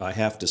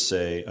have to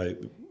say,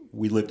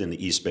 we lived in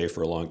the East Bay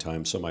for a long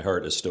time, so my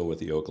heart is still with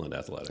the Oakland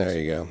Athletics. There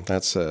you go.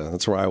 That's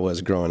where I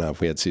was growing up.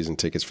 We had season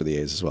tickets for the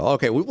A's as well.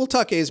 Okay, we'll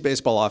talk A's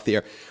baseball off the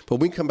air. But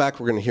when we come back,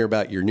 we're going to hear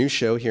about your new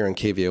show here on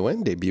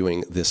KVON,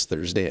 debuting this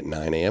Thursday at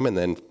 9 a.m., and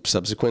then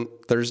subsequent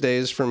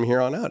Thursdays from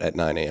here on out at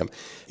 9 a.m.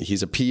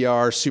 He's a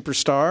PR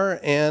superstar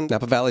and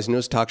Napa Valley's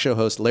newest talk show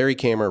host, Larry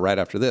Kamer, right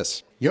after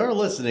this. You're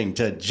listening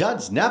to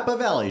Judd's Napa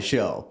Valley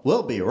Show.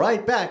 We'll be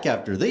right back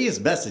after these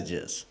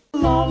messages.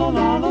 La la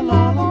la la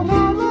la la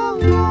la la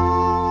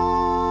la.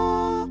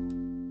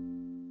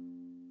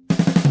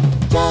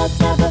 Judd's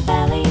Napa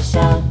Valley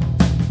Show.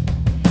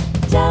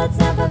 Judd's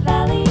Napa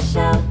Valley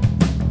Show.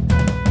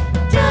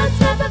 Judd's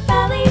Napa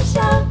Valley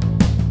Show.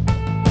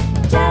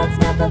 Judd's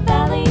Napa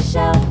Valley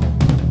Show.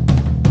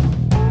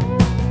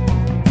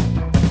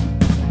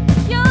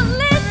 You're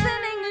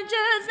listening to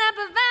Judd's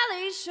Napa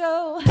Valley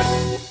Show.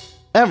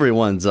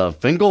 Everyone's a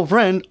Finkel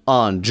friend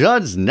on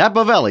Judd's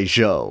Napa Valley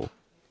Show.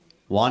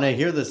 Want to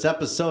hear this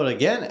episode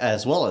again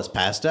as well as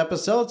past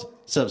episodes?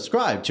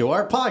 Subscribe to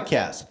our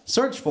podcast.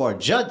 Search for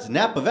Judd's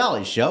Napa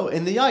Valley Show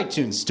in the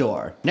iTunes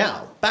store.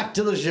 Now, back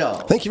to the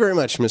show. Thank you very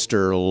much,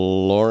 Mr.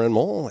 Lauren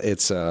Mole.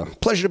 It's a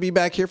pleasure to be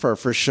back here for our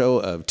first show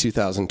of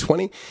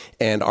 2020.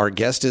 And our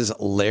guest is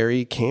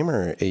Larry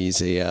Kamer.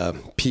 He's a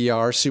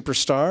PR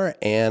superstar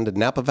and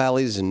Napa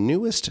Valley's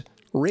newest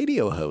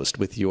radio host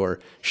with your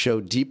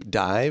show Deep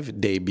Dive,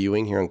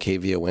 debuting here on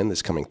KVON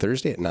this coming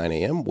Thursday at 9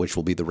 a.m., which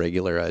will be the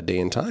regular day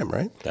and time,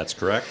 right? That's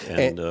correct.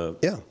 And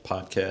yeah,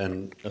 podcast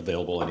and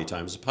available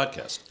anytime as a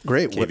podcast.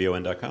 Great.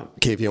 KVON.com.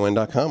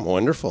 KVON.com.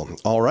 Wonderful.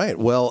 All right.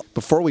 Well,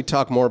 before we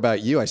talk more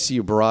about you, I see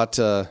you brought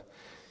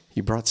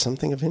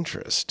something of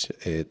interest.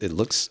 It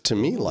looks to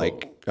me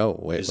like, oh,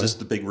 wait. Is this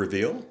the big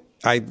reveal?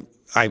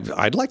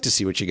 I'd like to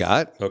see what you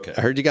got. Okay.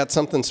 I heard you got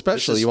something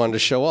special you wanted to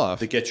show off.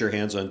 To get your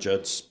hands on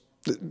Judd's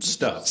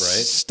stuff, right?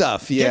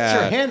 Stuff, yeah.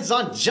 Get your hands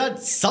on Judd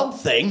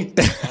something.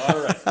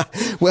 All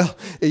right. Well,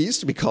 it used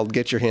to be called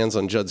Get Your Hands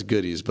on Judd's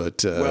Goodies,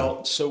 but...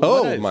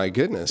 my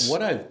goodness.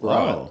 What I've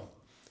brought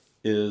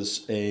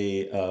is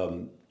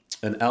an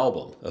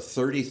album, a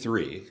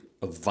 33,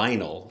 a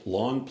vinyl,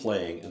 long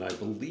playing, and I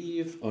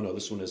believe... Oh, no,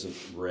 this one isn't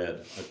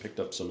red. I picked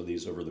up some of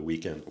these over the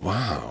weekend.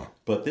 Wow.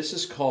 But this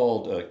is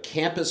called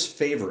Campus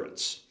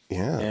Favorites.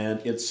 Yeah.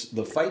 And it's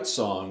the fight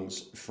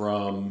songs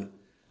from...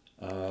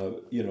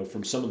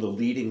 from some of the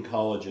leading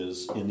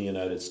colleges in the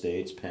United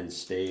States, Penn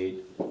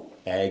State,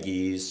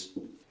 Aggies,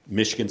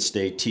 Michigan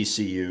State,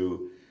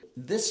 TCU.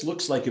 This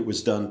looks like it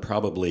was done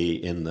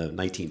probably in the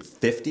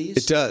 1950s.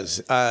 It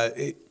does.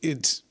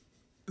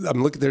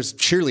 I'm looking. There's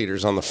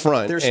cheerleaders on the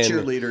front. There's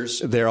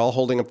cheerleaders. They're all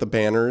holding up the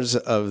banners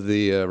of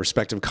the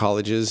respective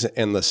colleges,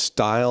 and the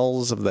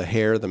styles of the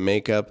hair, the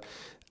makeup,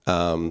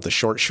 the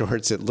short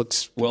shorts. It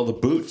looks well. The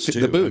boots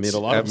too. The boots. I mean, a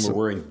lot of them were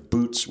wearing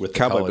boots with the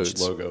cowboy college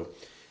boots. logo.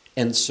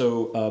 And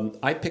so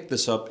I picked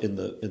this up in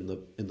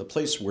the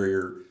place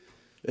where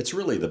it's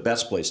really the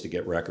best place to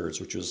get records,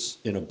 which was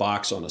in a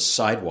box on a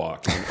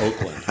sidewalk in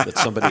Oakland that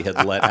somebody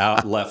had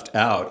left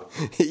out.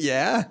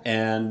 Yeah.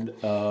 And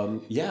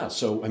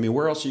so I mean,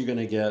 where else are you going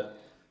to get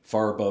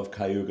Far Above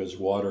Cayuga's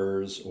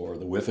Waters or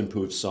the Whiff and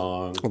Poof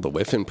song? Oh, the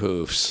Whiff and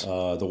Poofs.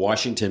 The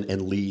Washington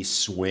and Lee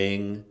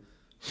Swing,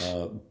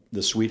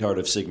 the Sweetheart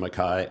of Sigma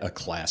Chi, a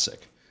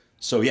classic.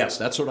 So yes,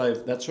 that's what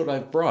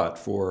I've brought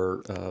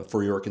for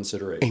your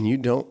consideration. And you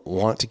don't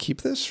want to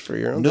keep this for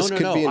your own? No, this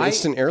could be an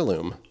instant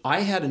heirloom.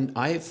 I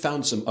have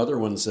found some other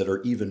ones that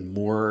are even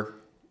more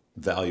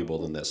valuable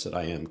than this that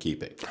I am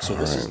keeping. So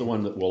this is the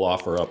one that we'll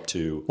offer up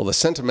to. Well, the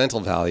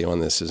sentimental value on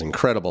this is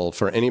incredible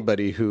for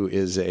anybody who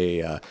is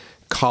a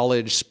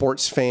college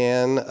sports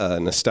fan, a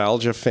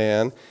nostalgia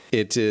fan.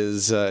 It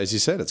is, as you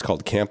said, it's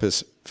called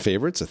Campus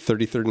Favorites, a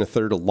 33rd and a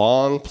third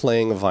long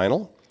playing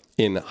vinyl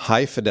in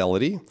high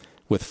fidelity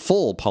with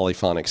full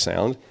polyphonic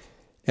sound,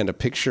 and a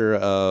picture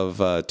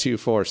of 2,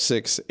 4,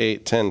 6,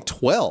 8, 10,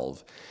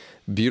 12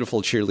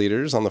 beautiful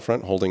cheerleaders on the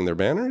front holding their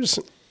banners.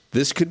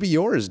 This could be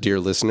yours, dear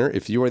listener,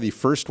 if you are the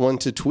first one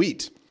to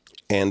tweet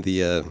And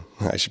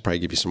I should probably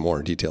give you some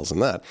more details on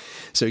that.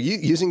 So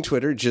using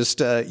Twitter, just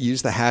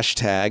use the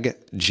hashtag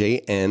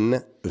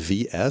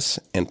JNVS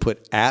and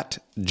put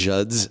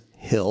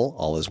 @JudsHill,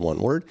 all is one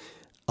word.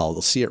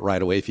 I'll see it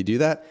right away if you do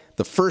that.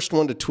 The first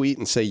one to tweet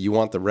and say you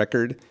want the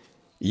record,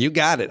 you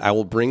got it. I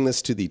will bring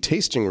this to the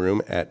tasting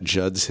room at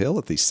Judd's Hill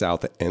at the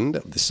south end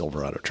of the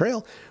Silverado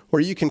Trail,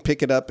 where you can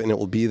pick it up and it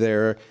will be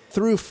there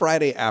through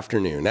Friday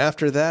afternoon.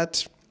 After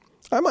that,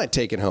 I might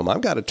take it home. I've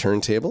got a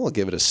turntable. I'll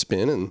give it a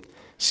spin and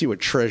see what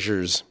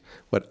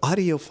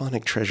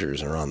audiophonic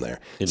treasures are on there.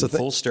 In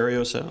full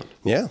stereo sound.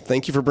 Yeah,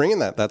 thank you for bringing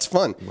that. That's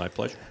fun. My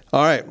pleasure.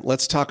 All right,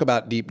 let's talk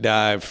about Deep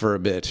Dive for a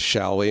bit,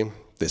 shall we?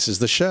 This is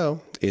the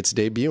show. It's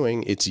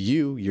debuting. It's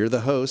you. You're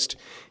the host.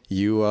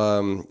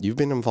 You've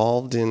been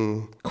involved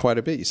in quite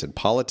a bit. You said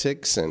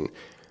politics and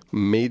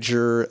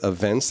major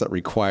events that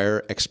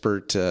require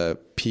expert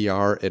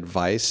PR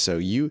advice. So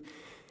you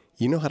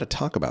know how to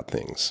talk about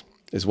things,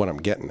 is what I'm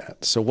getting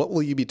at. So what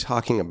will you be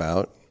talking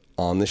about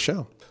on the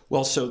show?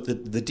 Well, so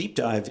the Deep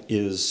Dive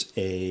is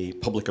a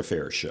public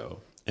affairs show.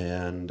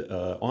 And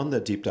on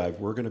the Deep Dive,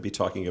 we're going to be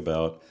talking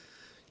about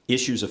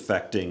issues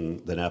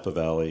affecting the Napa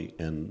Valley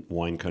and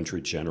wine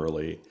country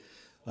generally,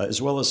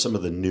 as well as some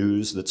of the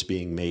news that's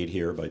being made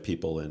here by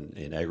people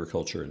in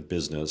agriculture and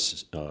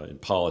business, in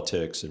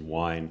politics and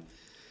wine.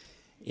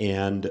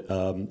 And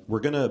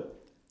we're going to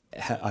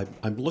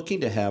I'm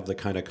looking to have the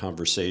kind of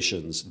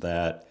conversations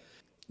that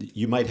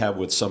you might have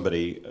with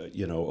somebody,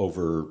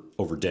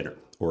 over dinner,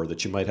 or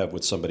that you might have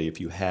with somebody if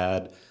you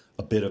had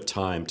a bit of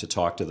time to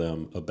talk to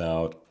them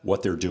about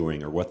what they're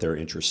doing or what they're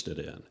interested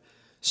in.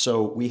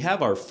 So we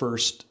have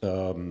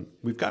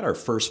we've got our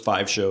first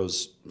 5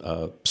 shows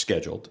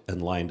scheduled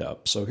and lined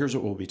up. So here's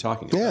what we'll be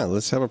talking about. Yeah,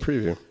 let's have a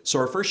preview. So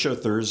our first show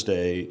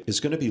Thursday is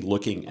going to be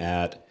looking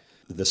at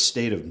the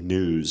state of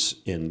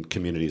news in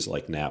communities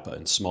like Napa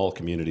and small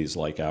communities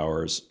like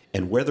ours,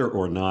 and whether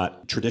or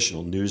not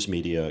traditional news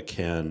media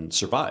can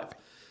survive.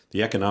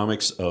 The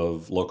economics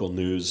of local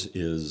news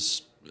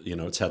is,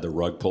 it's had the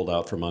rug pulled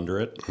out from under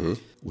it.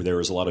 Mm-hmm. There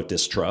is a lot of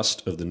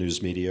distrust of the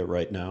news media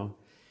right now.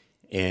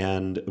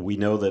 And we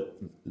know that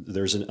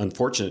there's an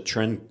unfortunate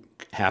trend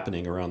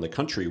happening around the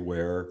country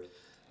where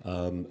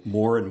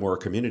more and more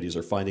communities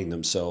are finding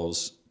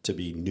themselves to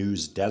be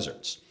news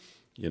deserts.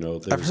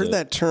 I've heard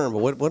that term,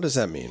 but what does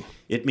that mean?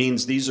 It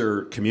means these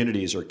are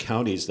communities or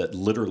counties that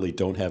literally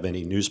don't have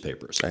any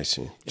newspapers. I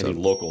see. Any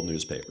local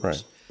newspapers.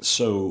 Right.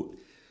 So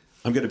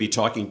I'm going to be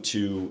talking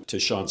to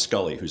Sean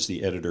Scully, who's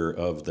the editor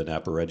of the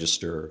Napa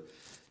Register,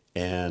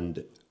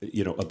 and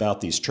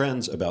about these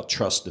trends, about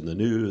trust in the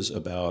news,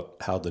 about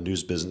how the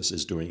news business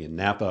is doing in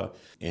Napa,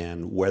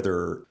 and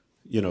whether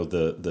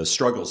the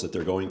struggles that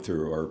they're going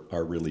through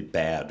are really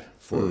bad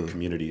for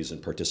communities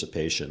and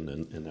participation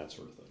and that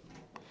sort of thing.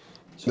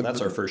 So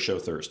that's our first show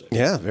Thursday.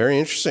 Yeah, very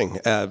interesting.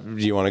 Do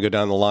you want to go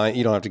down the line?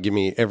 You don't have to give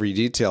me every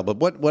detail, but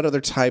what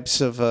other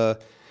types of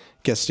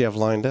guests do you have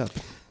lined up?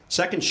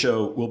 Second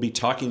show, we'll be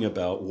talking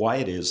about why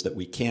it is that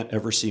we can't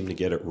ever seem to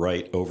get it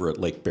right over at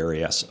Lake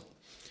Berryessa.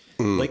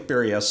 Lake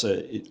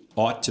Berryessa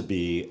ought to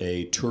be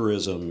a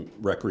tourism,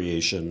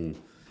 recreation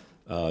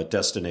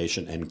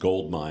destination and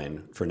gold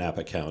mine for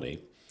Napa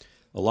County.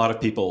 A lot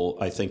of people,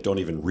 I think, don't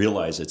even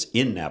realize it's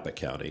in Napa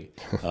County.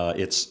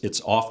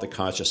 It's off the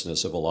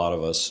consciousness of a lot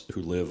of us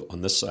who live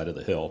on this side of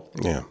the hill.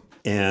 Yeah.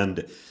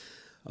 And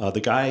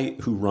the guy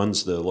who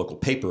runs the local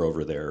paper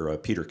over there,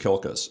 Peter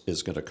Kilkus,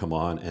 is going to come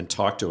on and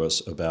talk to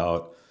us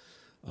about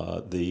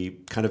the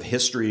kind of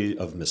history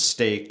of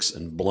mistakes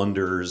and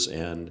blunders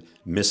and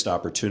missed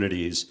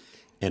opportunities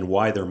and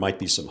why there might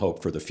be some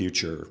hope for the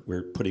future.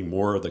 We're putting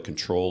more of the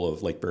control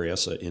of Lake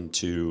Berryessa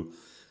into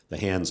the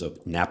hands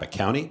of Napa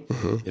County.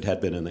 Mm-hmm. It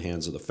had been in the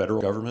hands of the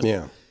federal government.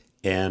 Yeah.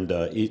 And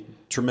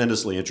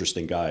tremendously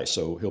interesting guy,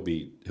 so he'll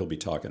be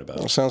talking about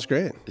it. Sounds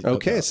great.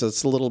 Okay, so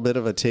it's a little bit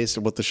of a taste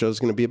of what the show's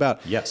going to be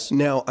about. Yes.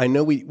 Now, I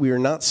know we are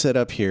not set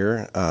up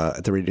here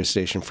at the radio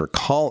station for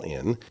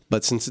call-in,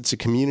 but since it's a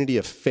community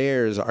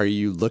affairs, are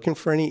you looking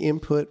for any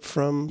input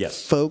from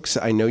folks?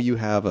 I know you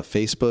have a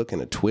Facebook and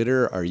a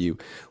Twitter. Are you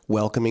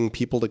welcoming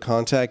people to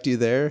contact you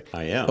there?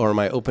 I am. Or am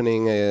I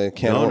opening a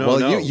can of...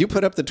 No. You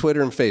put up the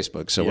Twitter and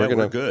Facebook, so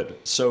we're good.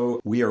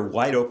 So we are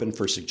wide open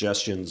for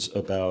suggestions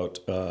about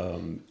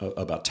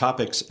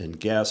topics and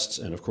guests,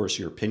 and of course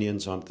your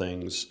opinions on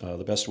things.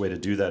 The best way to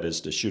do that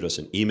is to shoot us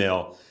an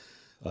email,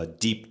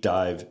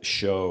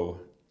 deepdiveshow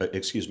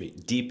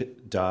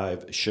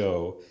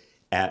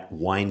at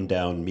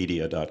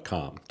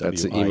winedownmedia.com.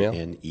 That's the email?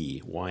 WINE,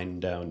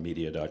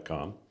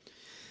 winedownmedia.com.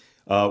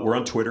 We're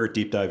on Twitter at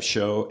Deep Dive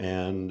Show,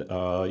 and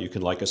you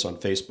can like us on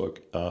Facebook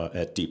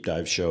at Deep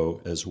Dive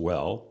Show as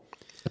well.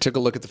 I took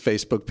a look at the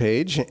Facebook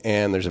page,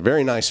 and there's a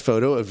very nice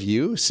photo of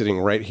you sitting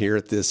right here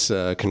at this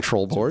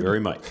control board. Very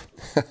much.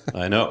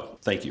 I know.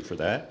 Thank you for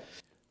that.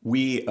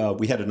 We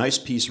had a nice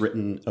piece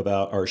written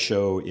about our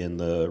show in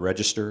the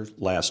Register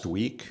last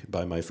week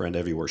by my friend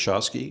Evie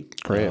Warshawski.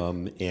 Great.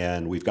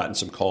 And we've gotten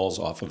some calls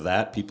off of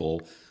that,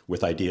 people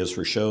with ideas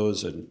for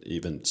shows, and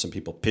even some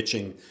people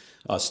pitching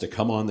us to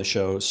come on the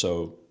show.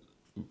 So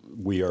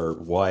we are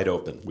wide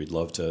open. We'd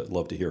love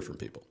to hear from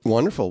people.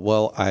 Wonderful.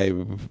 Well,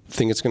 I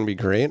think it's going to be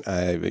great.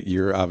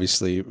 You're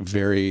obviously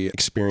very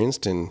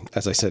experienced in,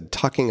 as I said,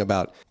 talking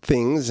about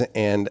things.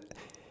 And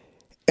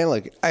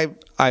like,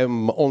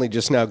 I'm only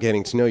just now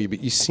getting to know you,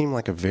 but you seem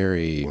like a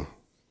very...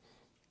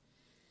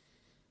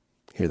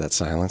 Hear that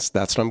silence?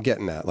 That's what I'm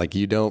getting at. Like,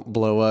 you don't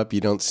blow up. You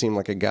don't seem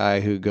like a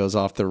guy who goes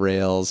off the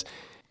rails.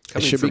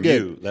 Coming it should from be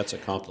good. you, that's a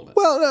compliment.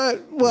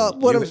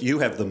 Well, you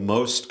have the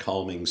most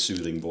calming,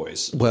 soothing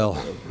voice.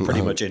 Well,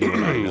 pretty much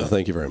anyone I know.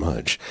 Thank you very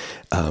much.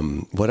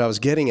 What I was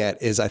getting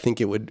at is I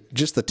think it would,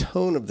 just the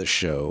tone of the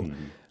show,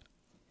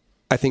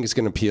 I think it's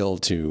going to appeal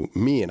to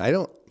me. And I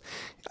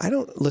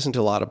don't listen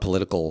to a lot of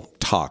political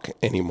talk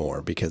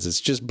anymore because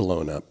it's just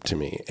blown up to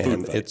me.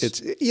 And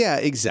it's yeah,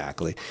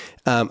 exactly.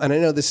 And I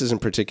know this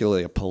isn't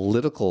particularly a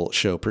political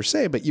show per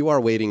se, but you are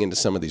wading into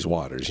some of these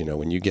waters,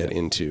 when you get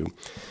into,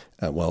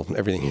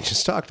 everything you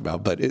just talked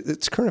about, but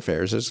it's current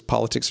affairs. There's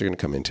politics are going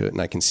to come into it.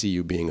 And I can see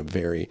you being a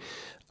very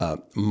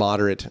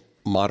moderate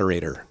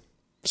moderator.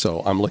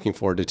 So I'm looking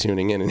forward to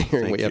tuning in and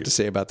hearing what you have to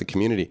say about the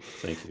community.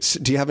 Thank you. So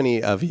do you have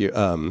any of you,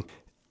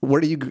 where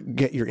do you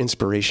get your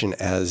inspiration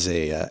as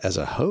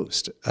a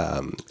host?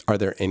 Are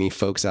there any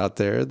folks out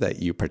there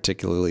that you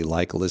particularly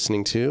like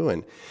listening to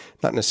and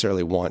not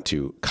necessarily want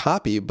to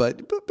copy,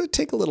 but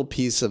take a little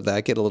piece of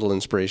that, get a little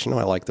inspiration? Oh,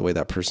 I like the way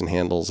that person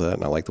handles that,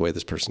 and I like the way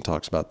this person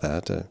talks about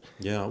that.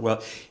 Yeah,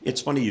 well,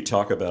 it's funny you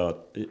talk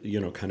about,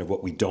 kind of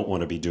what we don't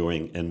want to be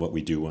doing and what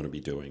we do want to be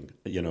doing.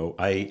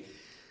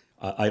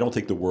 I don't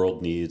think the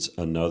world needs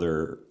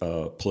another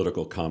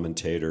political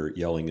commentator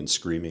yelling and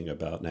screaming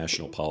about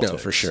national politics. No,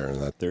 for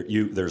sure.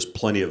 There's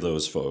plenty of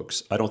those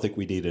folks. I don't think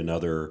we need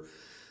another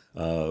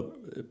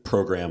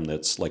program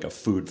that's like a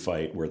food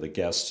fight where the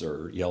guests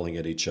are yelling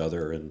at each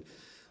other and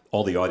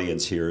all the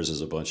audience hears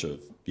is a bunch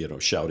of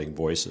shouting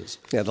voices.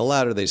 Yeah, the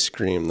louder they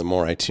scream, the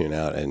more I tune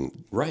out.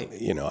 And right,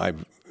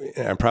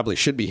 I probably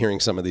should be hearing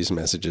some of these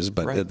messages,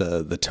 but right.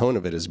 the tone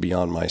of it is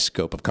beyond my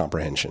scope of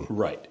comprehension.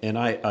 Right, and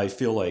I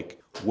feel like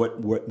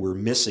what we're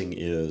missing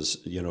is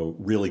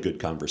really good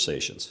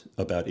conversations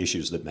about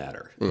issues that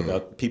matter,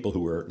 about people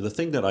who are the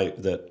thing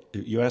that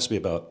you asked me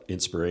about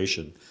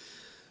inspiration.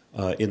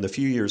 In the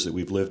few years that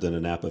we've lived in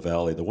Napa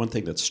Valley, the one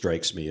thing that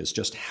strikes me is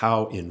just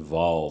how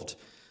involved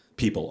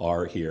people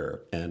are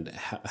here and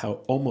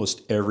how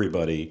almost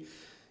everybody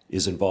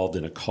is involved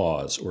in a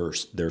cause or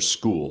their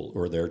school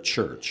or their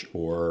church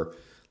or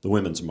the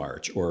Women's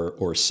March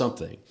or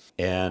something.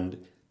 And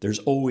there's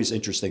always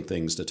interesting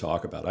things to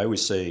talk about. I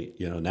always say,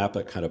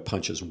 Napa kind of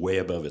punches way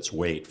above its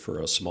weight for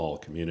a small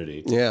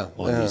community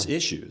on these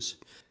issues.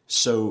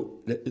 So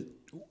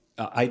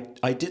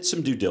I did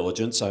some due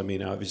diligence. I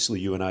mean,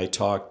 obviously you and I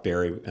talked,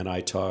 Barry and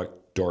I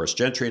talked, Doris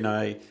Gentry and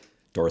I,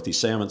 Dorothy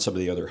Salmon, some of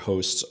the other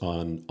hosts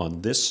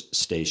on this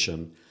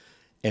station.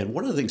 And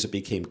one of the things that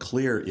became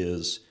clear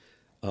is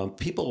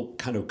people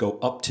kind of go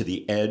up to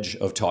the edge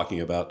of talking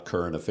about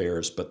current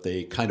affairs, but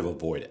they kind of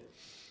avoid it.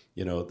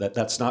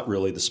 That's not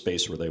really the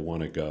space where they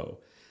want to go.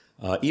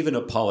 Even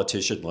a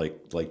politician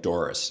like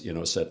Doris,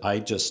 said, I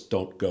just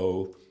don't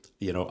go,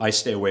 I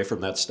stay away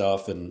from that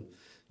stuff and,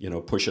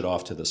 push it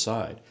off to the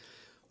side.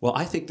 Well,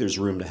 I think there's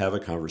room to have a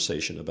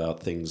conversation about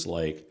things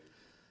like,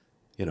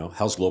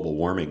 how's global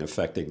warming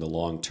affecting the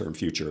long-term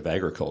future of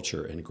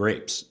agriculture and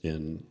grapes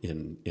in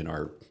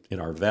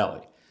our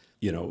valley?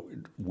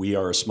 We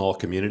are a small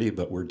community,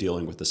 but we're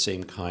dealing with the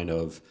same kind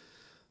of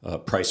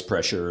price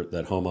pressure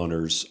that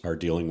homeowners are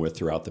dealing with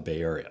throughout the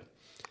Bay Area.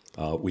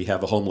 We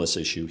have a homeless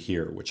issue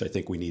here, which I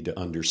think we need to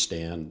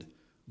understand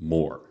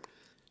more.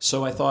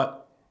 So I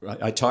thought,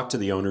 I talked to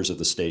the owners of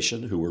the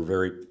station who were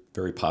very,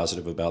 very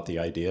positive about the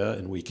idea,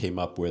 and we came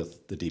up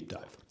with the deep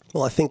dive.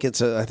 Well, I think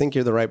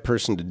you're the right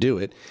person to do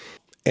it,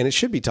 and it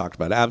should be talked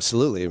about.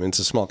 Absolutely. I mean, it's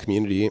a small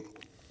community,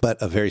 but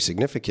a very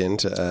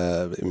significant.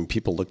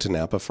 People look to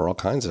Napa for all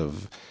kinds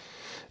of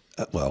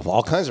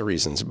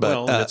reasons.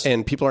 But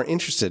and people are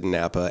interested in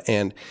Napa,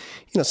 and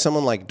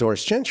someone like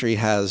Doris Gentry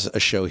has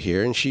a show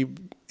here, and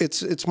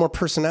it's more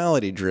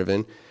personality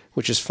driven,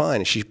 which is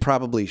fine. She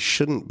probably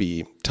shouldn't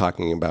be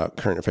talking about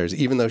current affairs,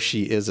 even though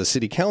she is a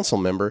city council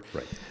member.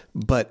 Right.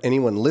 But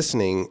anyone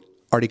listening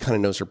already kind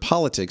of knows her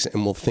politics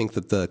and will think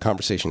that the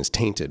conversation is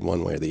tainted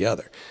one way or the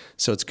other.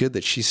 So it's good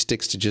that she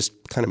sticks to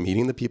just kind of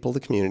meeting the people of the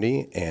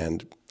community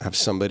and have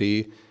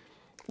somebody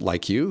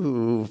like you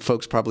who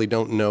folks probably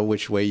don't know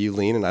which way you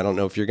lean. And I don't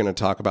know if you're going to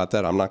talk about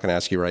that. I'm not going to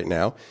ask you right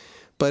now.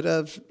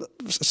 But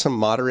some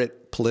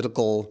moderate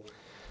political...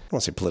 I don't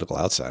want to say political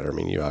outsider. I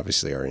mean, you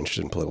obviously are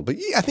interested in political, but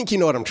I think you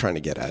know what I'm trying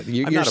to get at.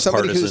 I'm not a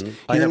partisan.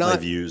 I have my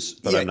views,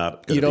 but I'm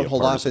not going to be a partisan. You don't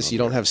hold office. You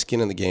don't have skin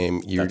in the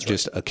game. You're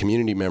just a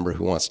community member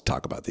who wants to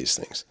talk about these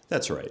things.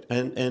 That's right.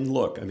 And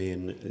look, I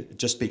mean,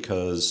 just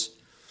because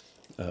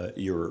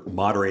you're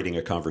moderating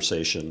a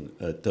conversation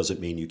doesn't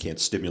mean you can't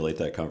stimulate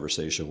that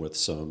conversation with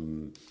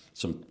some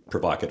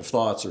provocative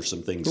thoughts or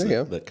some things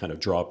that kind of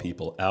draw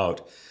people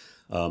out.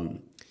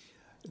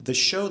 The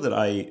show that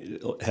I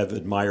have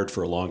admired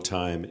for a long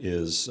time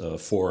is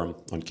Forum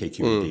on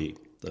KQED,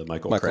 the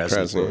Michael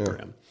Krasny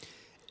program.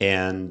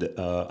 And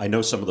I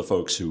know some of the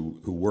folks who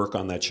work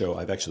on that show.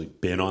 I've actually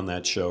been on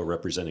that show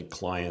representing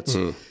clients.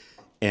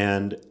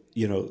 And,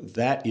 you know,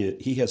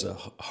 he has a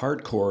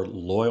hardcore,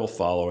 loyal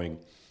following,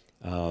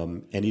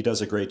 and he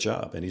does a great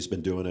job. And he's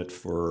been doing it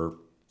for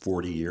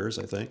 40 years,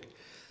 I think.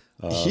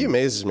 He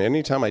amazes me.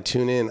 Anytime I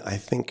tune in, I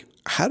think,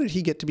 how did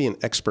he get to be an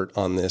expert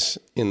on this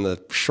in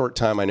the short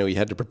time I know he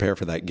had to prepare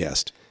for that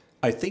guest?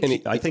 I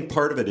think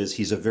part of it is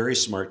he's a very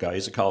smart guy.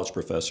 He's a college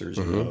professor, as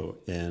you know,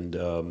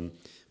 and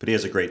but he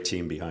has a great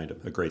team behind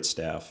him, a great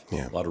staff,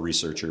 a lot of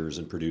researchers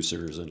and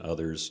producers and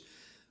others.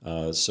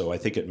 So I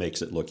think it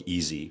makes it look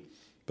easy.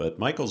 But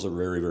Michael's a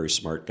very, very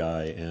smart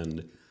guy,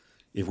 and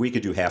if we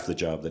could do half the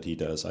job that he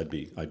does, I'd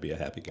be a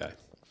happy guy.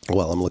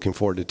 Well, I'm looking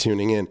forward to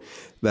tuning in.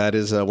 That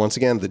is, once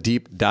again, The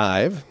Deep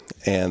Dive,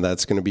 and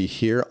that's going to be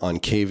here on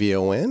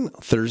KVON,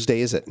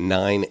 Thursdays at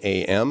 9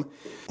 a.m.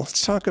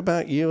 Let's talk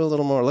about you a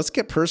little more. Let's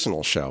get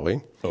personal, shall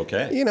we?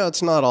 Okay. You know,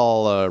 it's not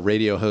all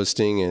radio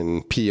hosting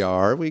and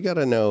PR. We got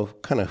to know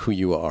kind of who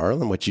you are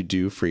and what you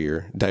do for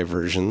your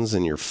diversions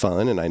and your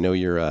fun. And I know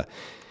you're a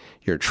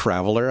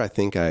traveler. I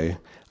think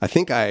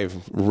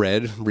I've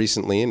read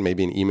recently, and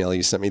maybe an email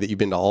you sent me, that you've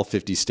been to all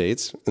 50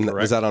 states. And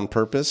was that on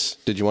purpose?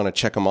 Did you want to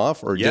check them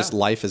off, or just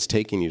life is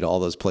taking you to all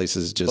those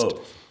places?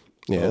 Both.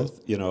 Yeah.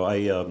 Both. You know,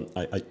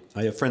 I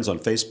have friends on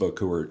Facebook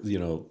who are, you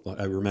know,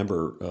 I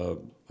remember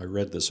I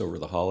read this over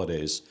the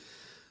holidays.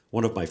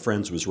 One of my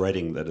friends was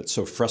writing that it's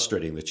so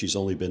frustrating that she's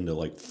only been to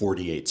like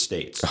 48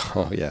 states.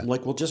 Oh, yeah. I'm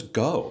like, well, just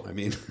go. I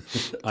mean,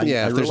 if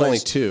there's only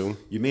 2.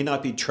 You may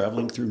not be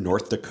traveling through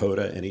North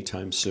Dakota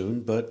anytime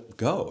soon, but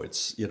go.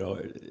 It's, you know,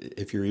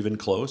 if you're even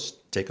close,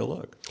 take a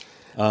look.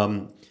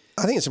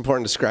 I think it's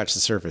important to scratch the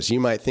surface. You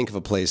might think of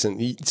a place,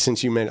 and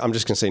since you mentioned, I'm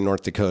just going to say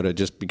North Dakota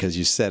just because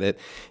you said it,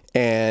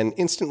 and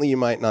instantly you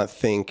might not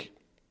think,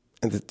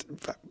 I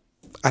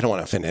don't want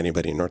to offend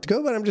anybody in North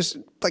Dakota, but I'm just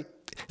like,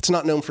 it's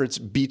not known for its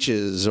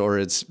beaches or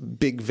its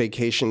big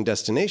vacation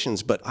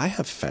destinations, but I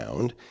have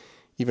found,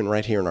 even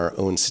right here in our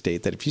own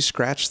state, that if you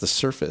scratch the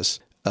surface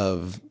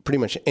of pretty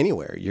much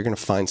anywhere, you're going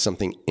to find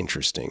something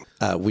interesting.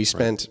 We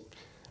spent,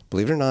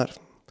 believe it or not,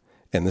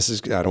 and this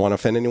is, I don't want to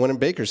offend anyone in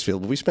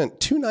Bakersfield, but we spent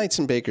 2 nights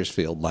in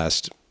Bakersfield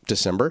last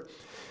December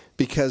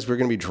because we're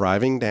going to be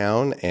driving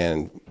down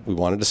and we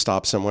wanted to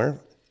stop somewhere.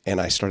 And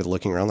I started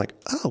looking around like,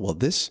 oh, well,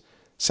 this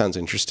sounds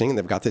interesting.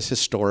 They've got this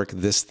historic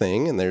this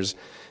thing, and there's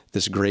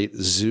this great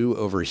zoo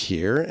over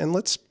here, and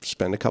let's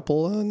spend a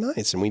couple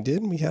nights. And we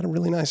did, and we had a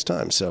really nice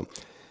time. So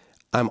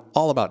I'm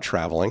all about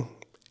traveling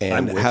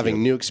and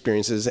having new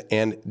experiences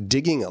and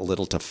digging a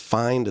little to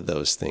find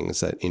those things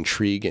that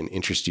intrigue and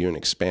interest you and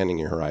expanding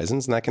your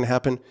horizons. And that can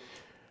happen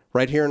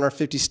right here in our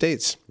 50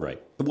 states.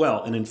 Right.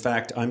 Well, and in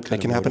fact, I'm kind of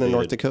It can happen in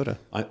North Dakota.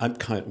 I'm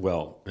kind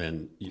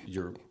and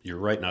you're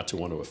right not to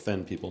want to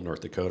offend people in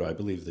North Dakota. I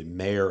believe the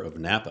mayor of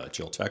Napa,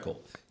 Jill Teckel,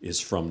 is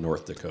from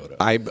North Dakota.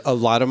 A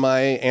lot of my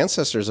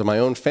ancestors of my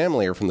own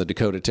family are from the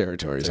Dakota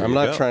territories. I'm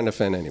not trying to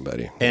offend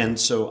anybody. And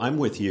so I'm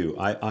with you.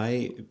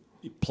 I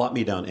plot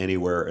me down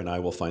anywhere, and I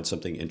will find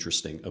something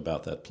interesting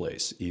about that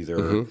place.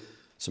 Either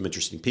some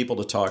interesting people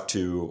to talk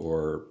to,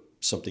 or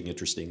something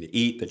interesting to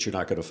eat that you're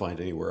not going to find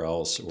anywhere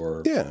else,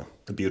 or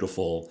a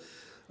beautiful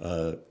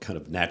kind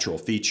of natural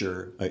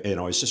feature. I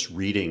was just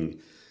reading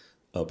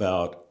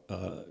about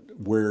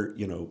where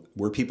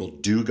people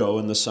do go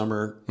in the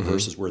summer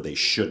versus where they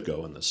should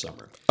go in the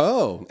summer.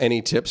 Oh,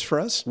 any tips for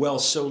us? Well,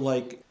 so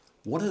like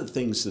one of the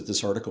things that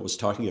this article was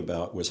talking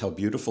about was how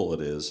beautiful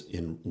it is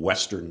in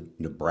western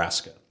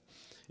Nebraska,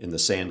 in the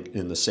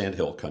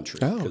Sandhill country.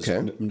 Oh,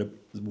 okay.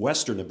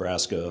 Western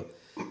Nebraska,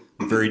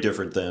 very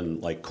different than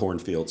like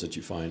cornfields that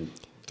you find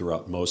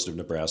throughout most of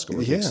Nebraska or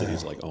big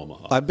cities like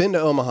Omaha. I've been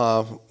to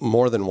Omaha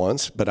more than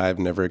once, but I've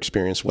never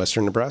experienced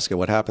western Nebraska.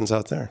 What happens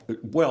out there?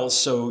 Well,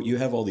 so you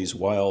have all these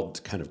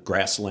wild kind of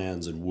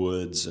grasslands and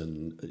woods,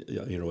 and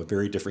a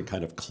very different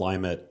kind of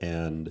climate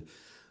and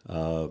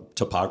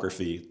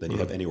topography than you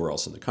have anywhere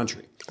else in the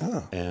country.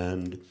 Oh.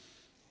 And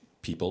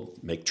people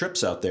make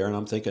trips out there, and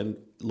I'm thinking,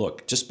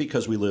 look, just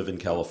because we live in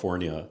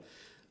California,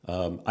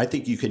 I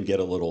think you can get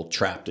a little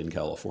trapped in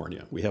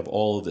California. We have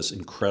all of this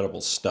incredible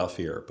stuff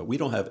here, but we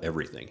don't have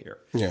everything here.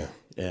 Yeah.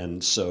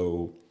 And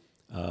so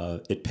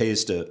it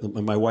pays to...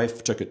 My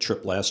wife took a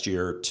trip last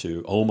year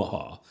to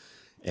Omaha,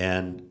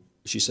 and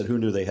she said, who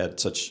knew they had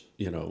such,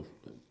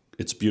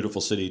 it's a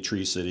beautiful city,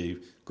 tree city,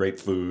 great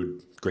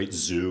food, great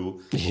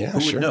zoo. Yeah,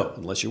 who would know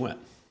unless you went?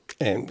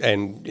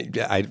 And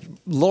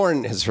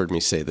Lauren has heard me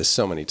say this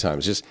so many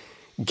times, just...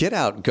 get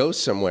out, go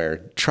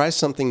somewhere, try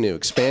something new,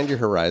 expand your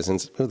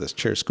horizons. Oh, this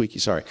chair's squeaky,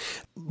 sorry.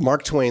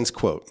 Mark Twain's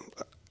quote.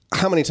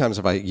 How many times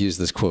have I used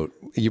this quote?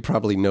 You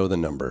probably know the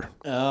number.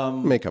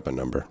 Make up a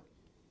number.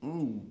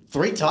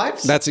 3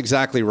 times? That's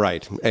exactly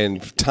right.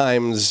 And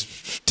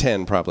times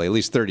 10 probably, at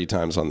least 30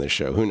 times on this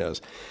show. Who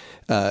knows?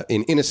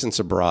 In Innocents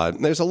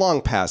Abroad, there's a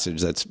long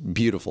passage that's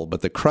beautiful,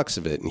 but the crux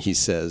of it, and he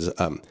says,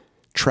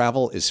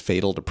 travel is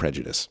fatal to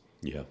prejudice.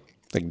 Yeah.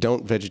 Like,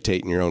 don't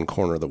vegetate in your own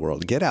corner of the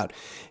world. Get out.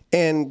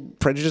 And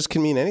prejudice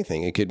can mean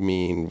anything. It could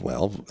mean,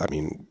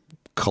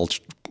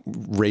 culture,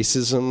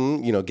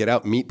 racism, get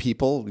out, meet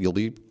people. You'll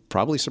be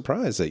probably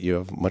surprised that you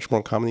have much more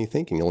in common than you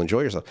think, and you'll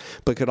enjoy yourself.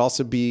 But it could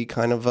also be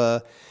kind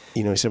of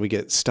he said we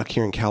get stuck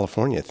here in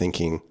California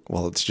thinking,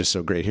 well, it's just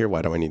so great here.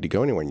 Why do I need to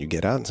go anywhere? And you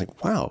get out and it's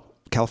like, wow,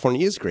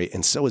 California is great.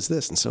 And so is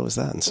this, and so is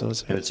that, and so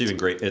is that. And it's even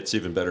great. It's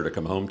even better to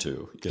come home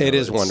to. It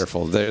is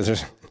wonderful.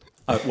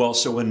 Well,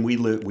 so when we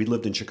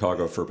lived in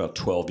Chicago for about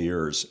 12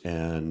 years,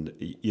 and,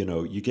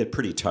 you get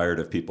pretty tired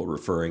of people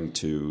referring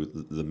to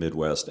the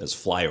Midwest as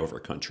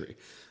flyover country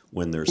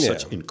when there's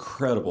such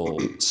incredible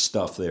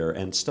stuff there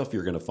and stuff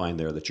you're going to find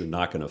there that you're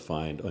not going to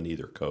find on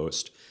either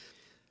coast.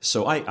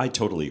 So I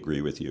totally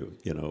agree with you,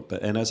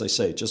 and as I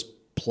say, just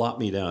plop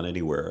me down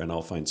anywhere and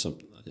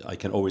I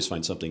can always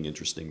find something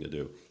interesting to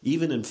do.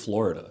 Even in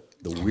Florida,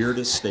 the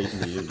weirdest state in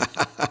the union.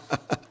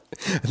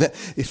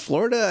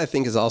 Florida, I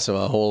think, is also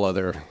a whole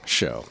other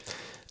show.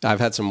 I've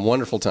had some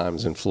wonderful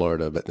times in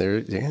Florida, but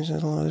there's a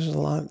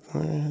lot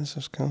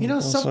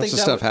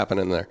stuff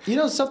happening there.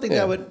 Something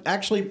that would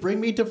actually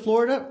bring me to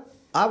Florida?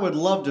 I would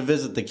love to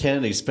visit the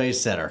Kennedy Space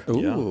Center.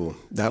 Ooh,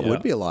 that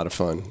would be a lot of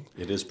fun.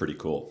 It is pretty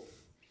cool.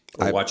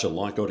 Or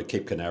go to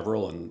Cape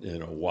Canaveral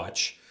and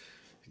watch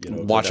a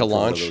launch.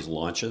 One of those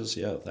launches.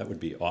 Yeah, that would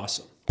be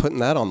awesome. Putting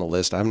that on the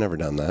list. I've never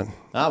done that.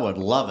 I would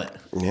love it.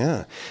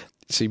 Yeah.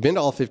 So you've been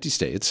to all 50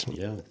 states.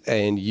 Yeah.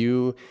 And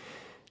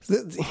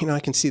I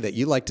can see that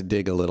you like to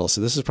dig a little.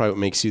 So this is probably what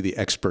makes you the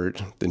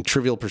expert in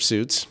Trivial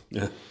Pursuits.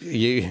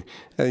 Yeah.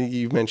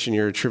 You mentioned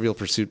you're a Trivial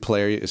Pursuit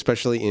player,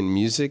 especially in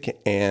music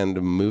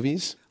and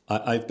movies.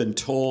 I've been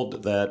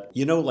told that,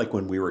 like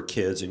when we were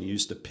kids and you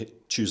used to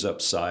choose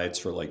up sides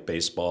for like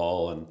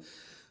baseball and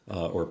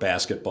or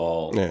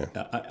basketball. Yeah.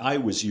 I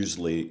was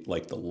usually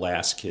like the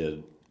last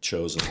kid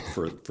chosen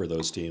for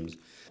those teams.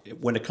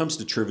 When it comes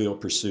to Trivial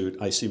Pursuit,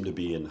 I seem to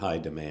be in high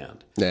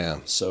demand. Yeah.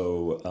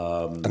 So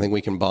I think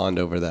we can bond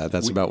over that.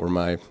 That's about where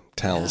my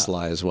talents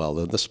lie as well.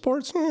 The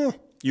sports.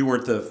 You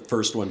weren't the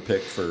first one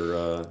picked for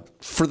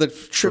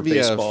the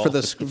trivia for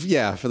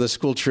the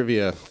school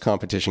trivia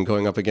competition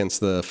going up against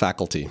the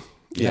faculty.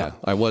 Yeah,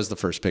 I was the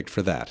first pick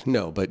for that.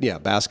 No, but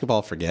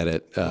basketball, forget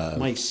it.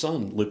 My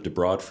son lived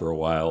abroad for a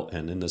while,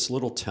 and in this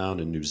little town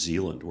in New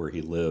Zealand where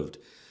he lived,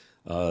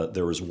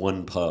 there was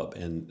one pub,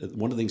 and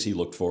one of the things he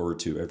looked forward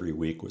to every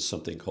week was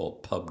something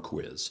called Pub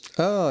Quiz.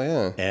 Oh,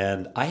 yeah.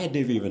 And I had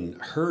never even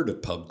heard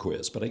of Pub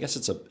Quiz, but I guess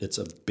it's a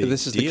big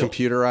This is deal. The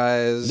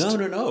computerized...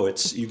 No.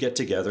 It's you get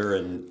together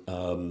and...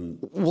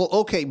 Well,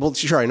 okay. Well,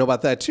 sure, I know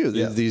about that, too.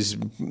 Yeah. These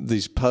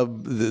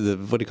pub...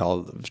 what do you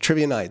call it?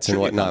 Trivia nights and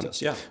whatnot.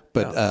 Contests, yeah.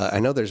 But I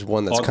know there's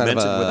one that's augmented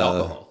kind of... with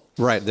alcohol.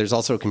 Right. There's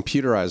also a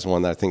computerized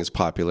one that I think is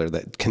popular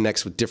that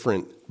connects with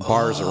different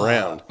bars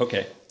around.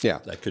 Okay. Yeah.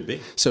 That could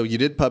be. So you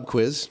did Pub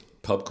Quiz.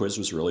 Pub Quiz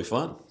was really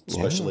fun,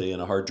 especially in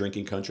a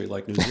hard-drinking country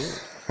like New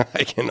Zealand.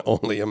 I can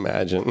only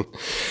imagine.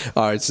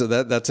 All right, so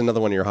that's another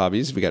one of your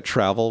hobbies. We got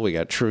travel. We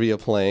got trivia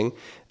playing.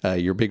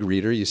 You're a big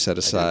reader. You set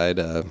aside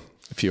a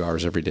few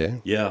hours every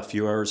day. Yeah, a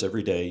few hours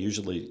every day,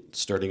 usually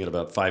starting at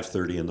about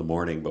 5:30 in the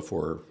morning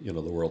before the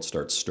world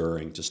starts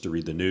stirring, just to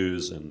read the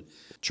news and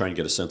try and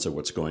get a sense of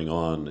what's going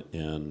on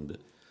and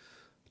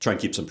try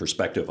and keep some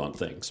perspective on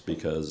things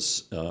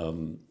because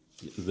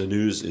the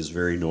news is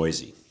very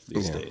noisy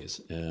these days.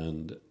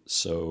 And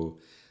so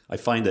I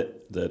find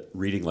that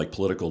reading like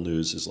political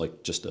news is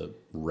like just a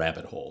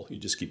rabbit hole. You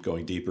just keep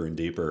going deeper and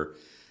deeper,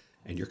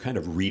 and you're kind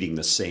of reading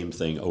the same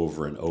thing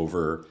over and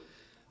over.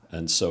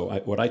 And so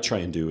what I try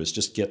and do is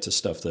just get to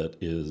stuff that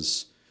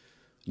is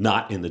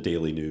not in the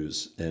daily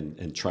news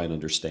and try and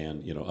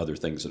understand, other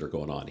things that are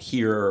going on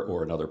here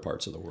or in other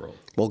parts of the world.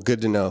 Well,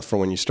 good to know for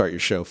when you start your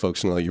show,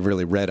 folks know you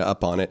really read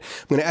up on it.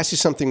 I'm going to ask you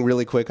something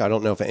really quick. I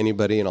don't know if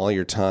anybody in all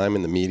your time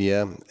in the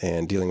media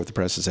and dealing with the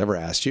press has ever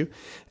asked you.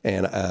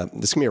 And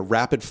this is going to be a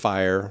rapid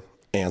fire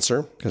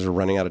answer because we're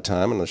running out of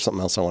time and there's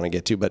something else I want to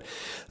get to. But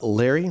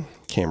Larry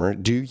Kammer,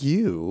 do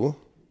you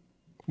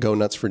go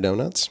nuts for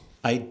donuts?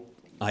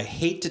 I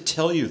hate to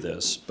tell you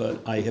this,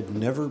 but I have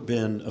never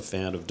been a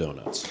fan of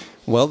donuts.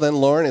 Well, then,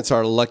 Lauren, it's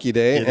our lucky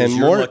day, and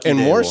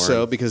more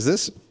so because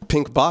this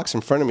pink box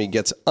in front of me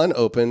gets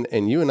unopened,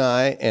 and you and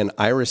I and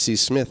Ira C.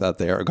 Smith out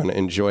there are going to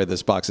enjoy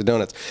this box of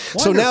donuts.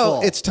 Wonderful. So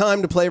now it's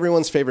time to play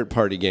everyone's favorite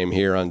party game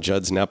here on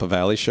Judd's Napa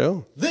Valley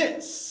Show.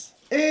 This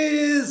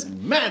is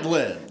Mad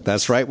Lib.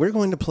 That's right. We're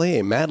going to play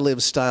a Mad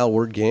Lib style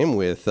word game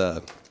with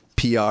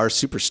PR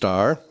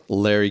superstar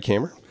Larry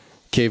Kammer,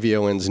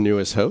 KVON's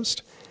newest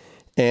host.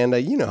 And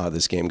you know how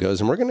this game goes.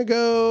 And we're going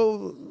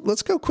to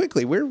let's go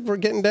quickly. We're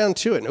getting down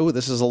to it. Oh,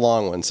 this is a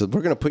long one. So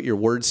we're going to put your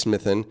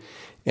wordsmithing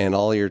and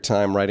all your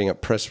time writing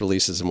up press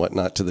releases and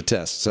whatnot to the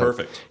test. So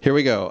perfect. Here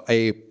we go.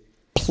 A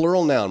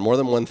plural noun, more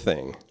than one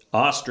thing.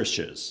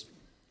 Ostriches.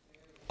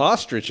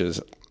 Ostriches.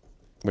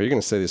 Well, you're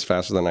going to say these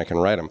faster than I can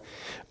write them.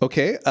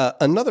 Okay.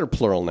 Another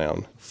plural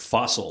noun.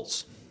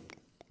 Fossils.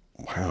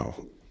 Wow.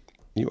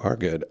 You are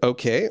good.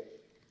 Okay.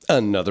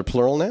 Another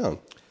plural noun.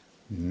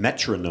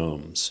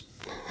 Metronomes.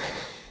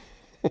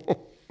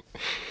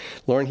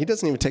 Lauren, he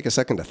doesn't even take a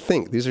second to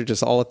think. These are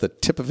just all at the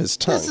tip of his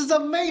tongue. This is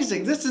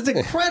amazing. This is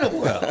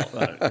incredible.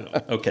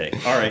 Okay.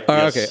 All right. All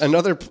right, yes. okay,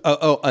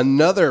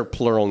 another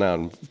plural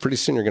noun. Pretty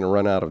soon you're going to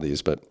run out of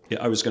these, but Yeah,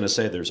 I was going to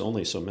say there's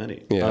only so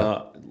many.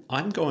 Yeah.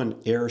 I'm going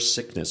air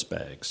sickness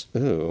bags.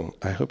 ooh,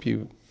 I hope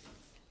you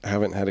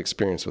haven't had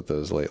experience with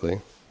those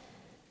lately.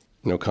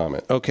 No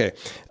comment. Okay,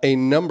 a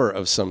number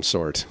of some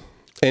sort,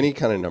 any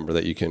kind of number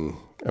that you can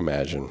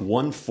imagine.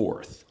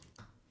 1/4.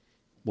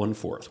 1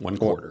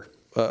 quarter.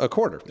 A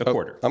quarter. A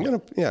quarter, I'm going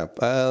to,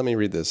 let me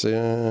read this.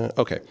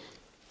 Okay.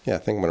 Yeah, I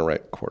think I'm going to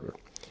write quarter.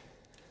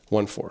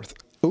 1/4.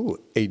 Ooh,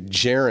 a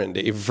gerund,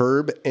 a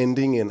verb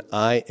ending in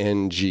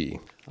ing.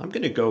 I'm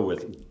going to go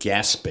with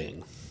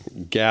gasping.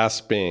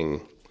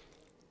 Gasping.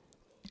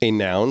 A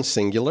noun,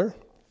 singular.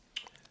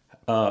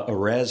 A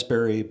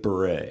raspberry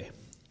beret.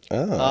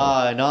 In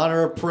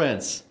honor of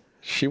Prince.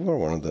 She wore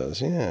one of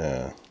those,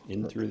 yeah.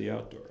 In through the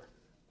outdoor.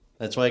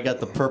 That's why I got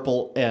the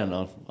purple N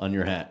on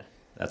your hat.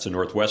 That's a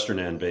Northwestern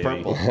end, baby.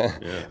 Purple.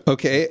 Yeah.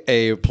 Okay,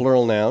 a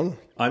plural noun.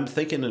 I'm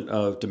thinking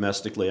of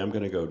domestically, I'm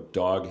going to go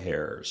dog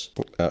hairs.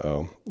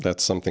 Uh-oh,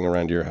 that's something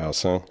around your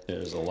house, huh?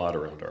 There's a lot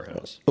around our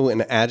house. Oh,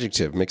 an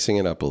adjective, mixing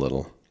it up a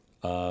little.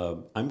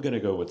 I'm going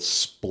to go with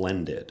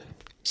splendid.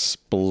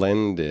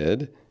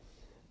 Splendid.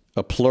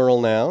 A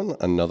plural noun,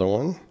 another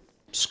one.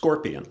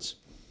 Scorpions.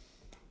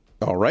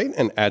 All right,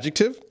 an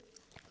adjective.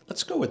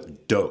 Let's go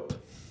with dope.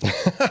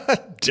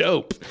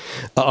 Dope.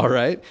 All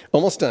right,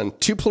 almost done.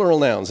 2 plural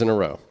nouns in a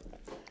row.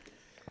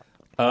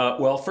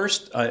 Well,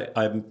 first,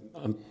 I'm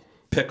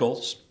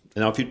pickles.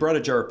 Now, if you'd brought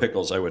a jar of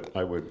pickles, I would.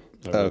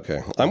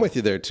 Okay, I'm with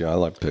you there too. I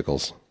like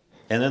pickles.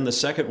 And then the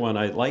second one,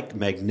 I like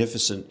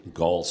magnificent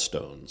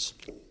gallstones.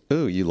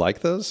 Ooh, you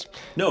like those?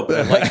 No, but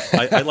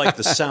I like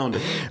the sound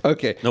of it.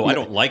 Okay. No, I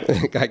don't like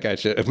them. I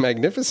got you.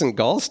 Magnificent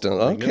gallstone.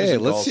 Okay,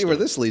 Magnificent let's see where gallstone.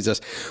 this leads us.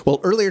 Well,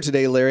 earlier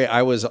today, Larry,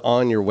 I was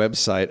on your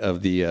website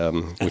of the,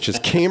 which is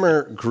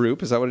Kamer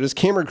Group. Is that what it is?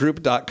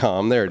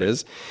 KamerGroup.com. There it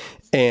is.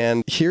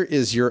 And here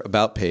is your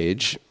about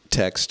page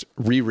text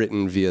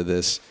rewritten via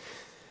this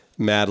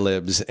Mad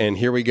Libs. And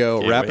here we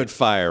go. Rapid wait.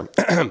 fire.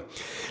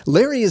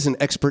 Larry is an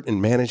expert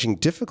in managing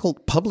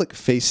difficult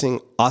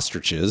public-facing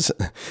ostriches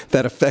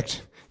that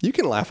affect... You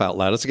can laugh out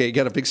loud. It's okay. You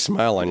got a big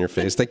smile on your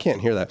face. They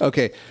can't hear that.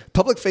 Okay.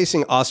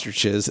 Public-facing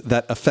ostriches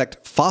that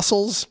affect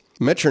fossils,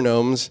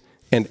 metronomes,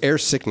 and air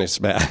sickness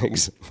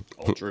bags.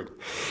 All true.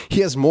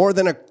 He has more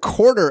than a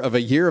quarter of a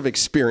year of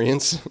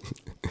experience.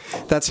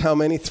 That's how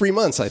many? 3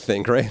 months, I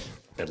think, right?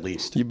 At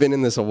least. You've been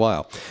in this a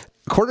while.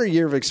 A quarter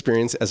year of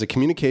experience as a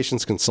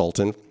communications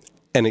consultant,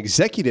 an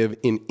executive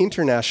in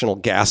international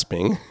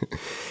gasping,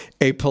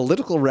 a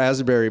political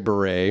raspberry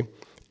beret,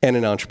 and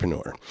an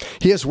entrepreneur.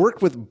 He has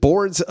worked with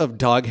boards of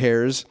dog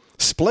hairs,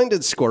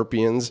 splendid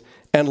scorpions,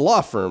 and law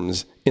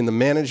firms in the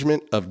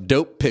management of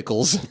dope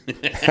pickles,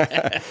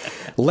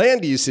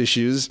 land use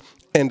issues,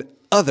 and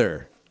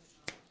other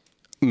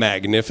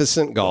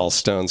magnificent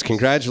gallstones.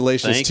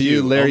 Congratulations Thank to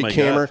you, Larry oh my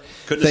Kamer. God.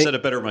 Couldn't have said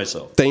it better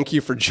myself. Thank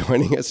you for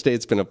joining us today.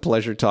 It's been a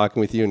pleasure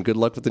talking with you, and good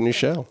luck with the new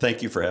show.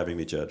 Thank you for having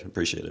me, Judd.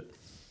 Appreciate it.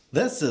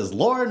 This is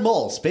Lauren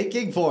Mole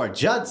speaking for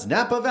Judd's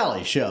Napa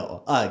Valley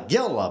Show, a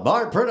Gil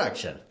Lamar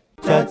production.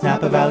 Judd's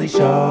Napa Valley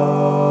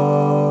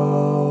Show.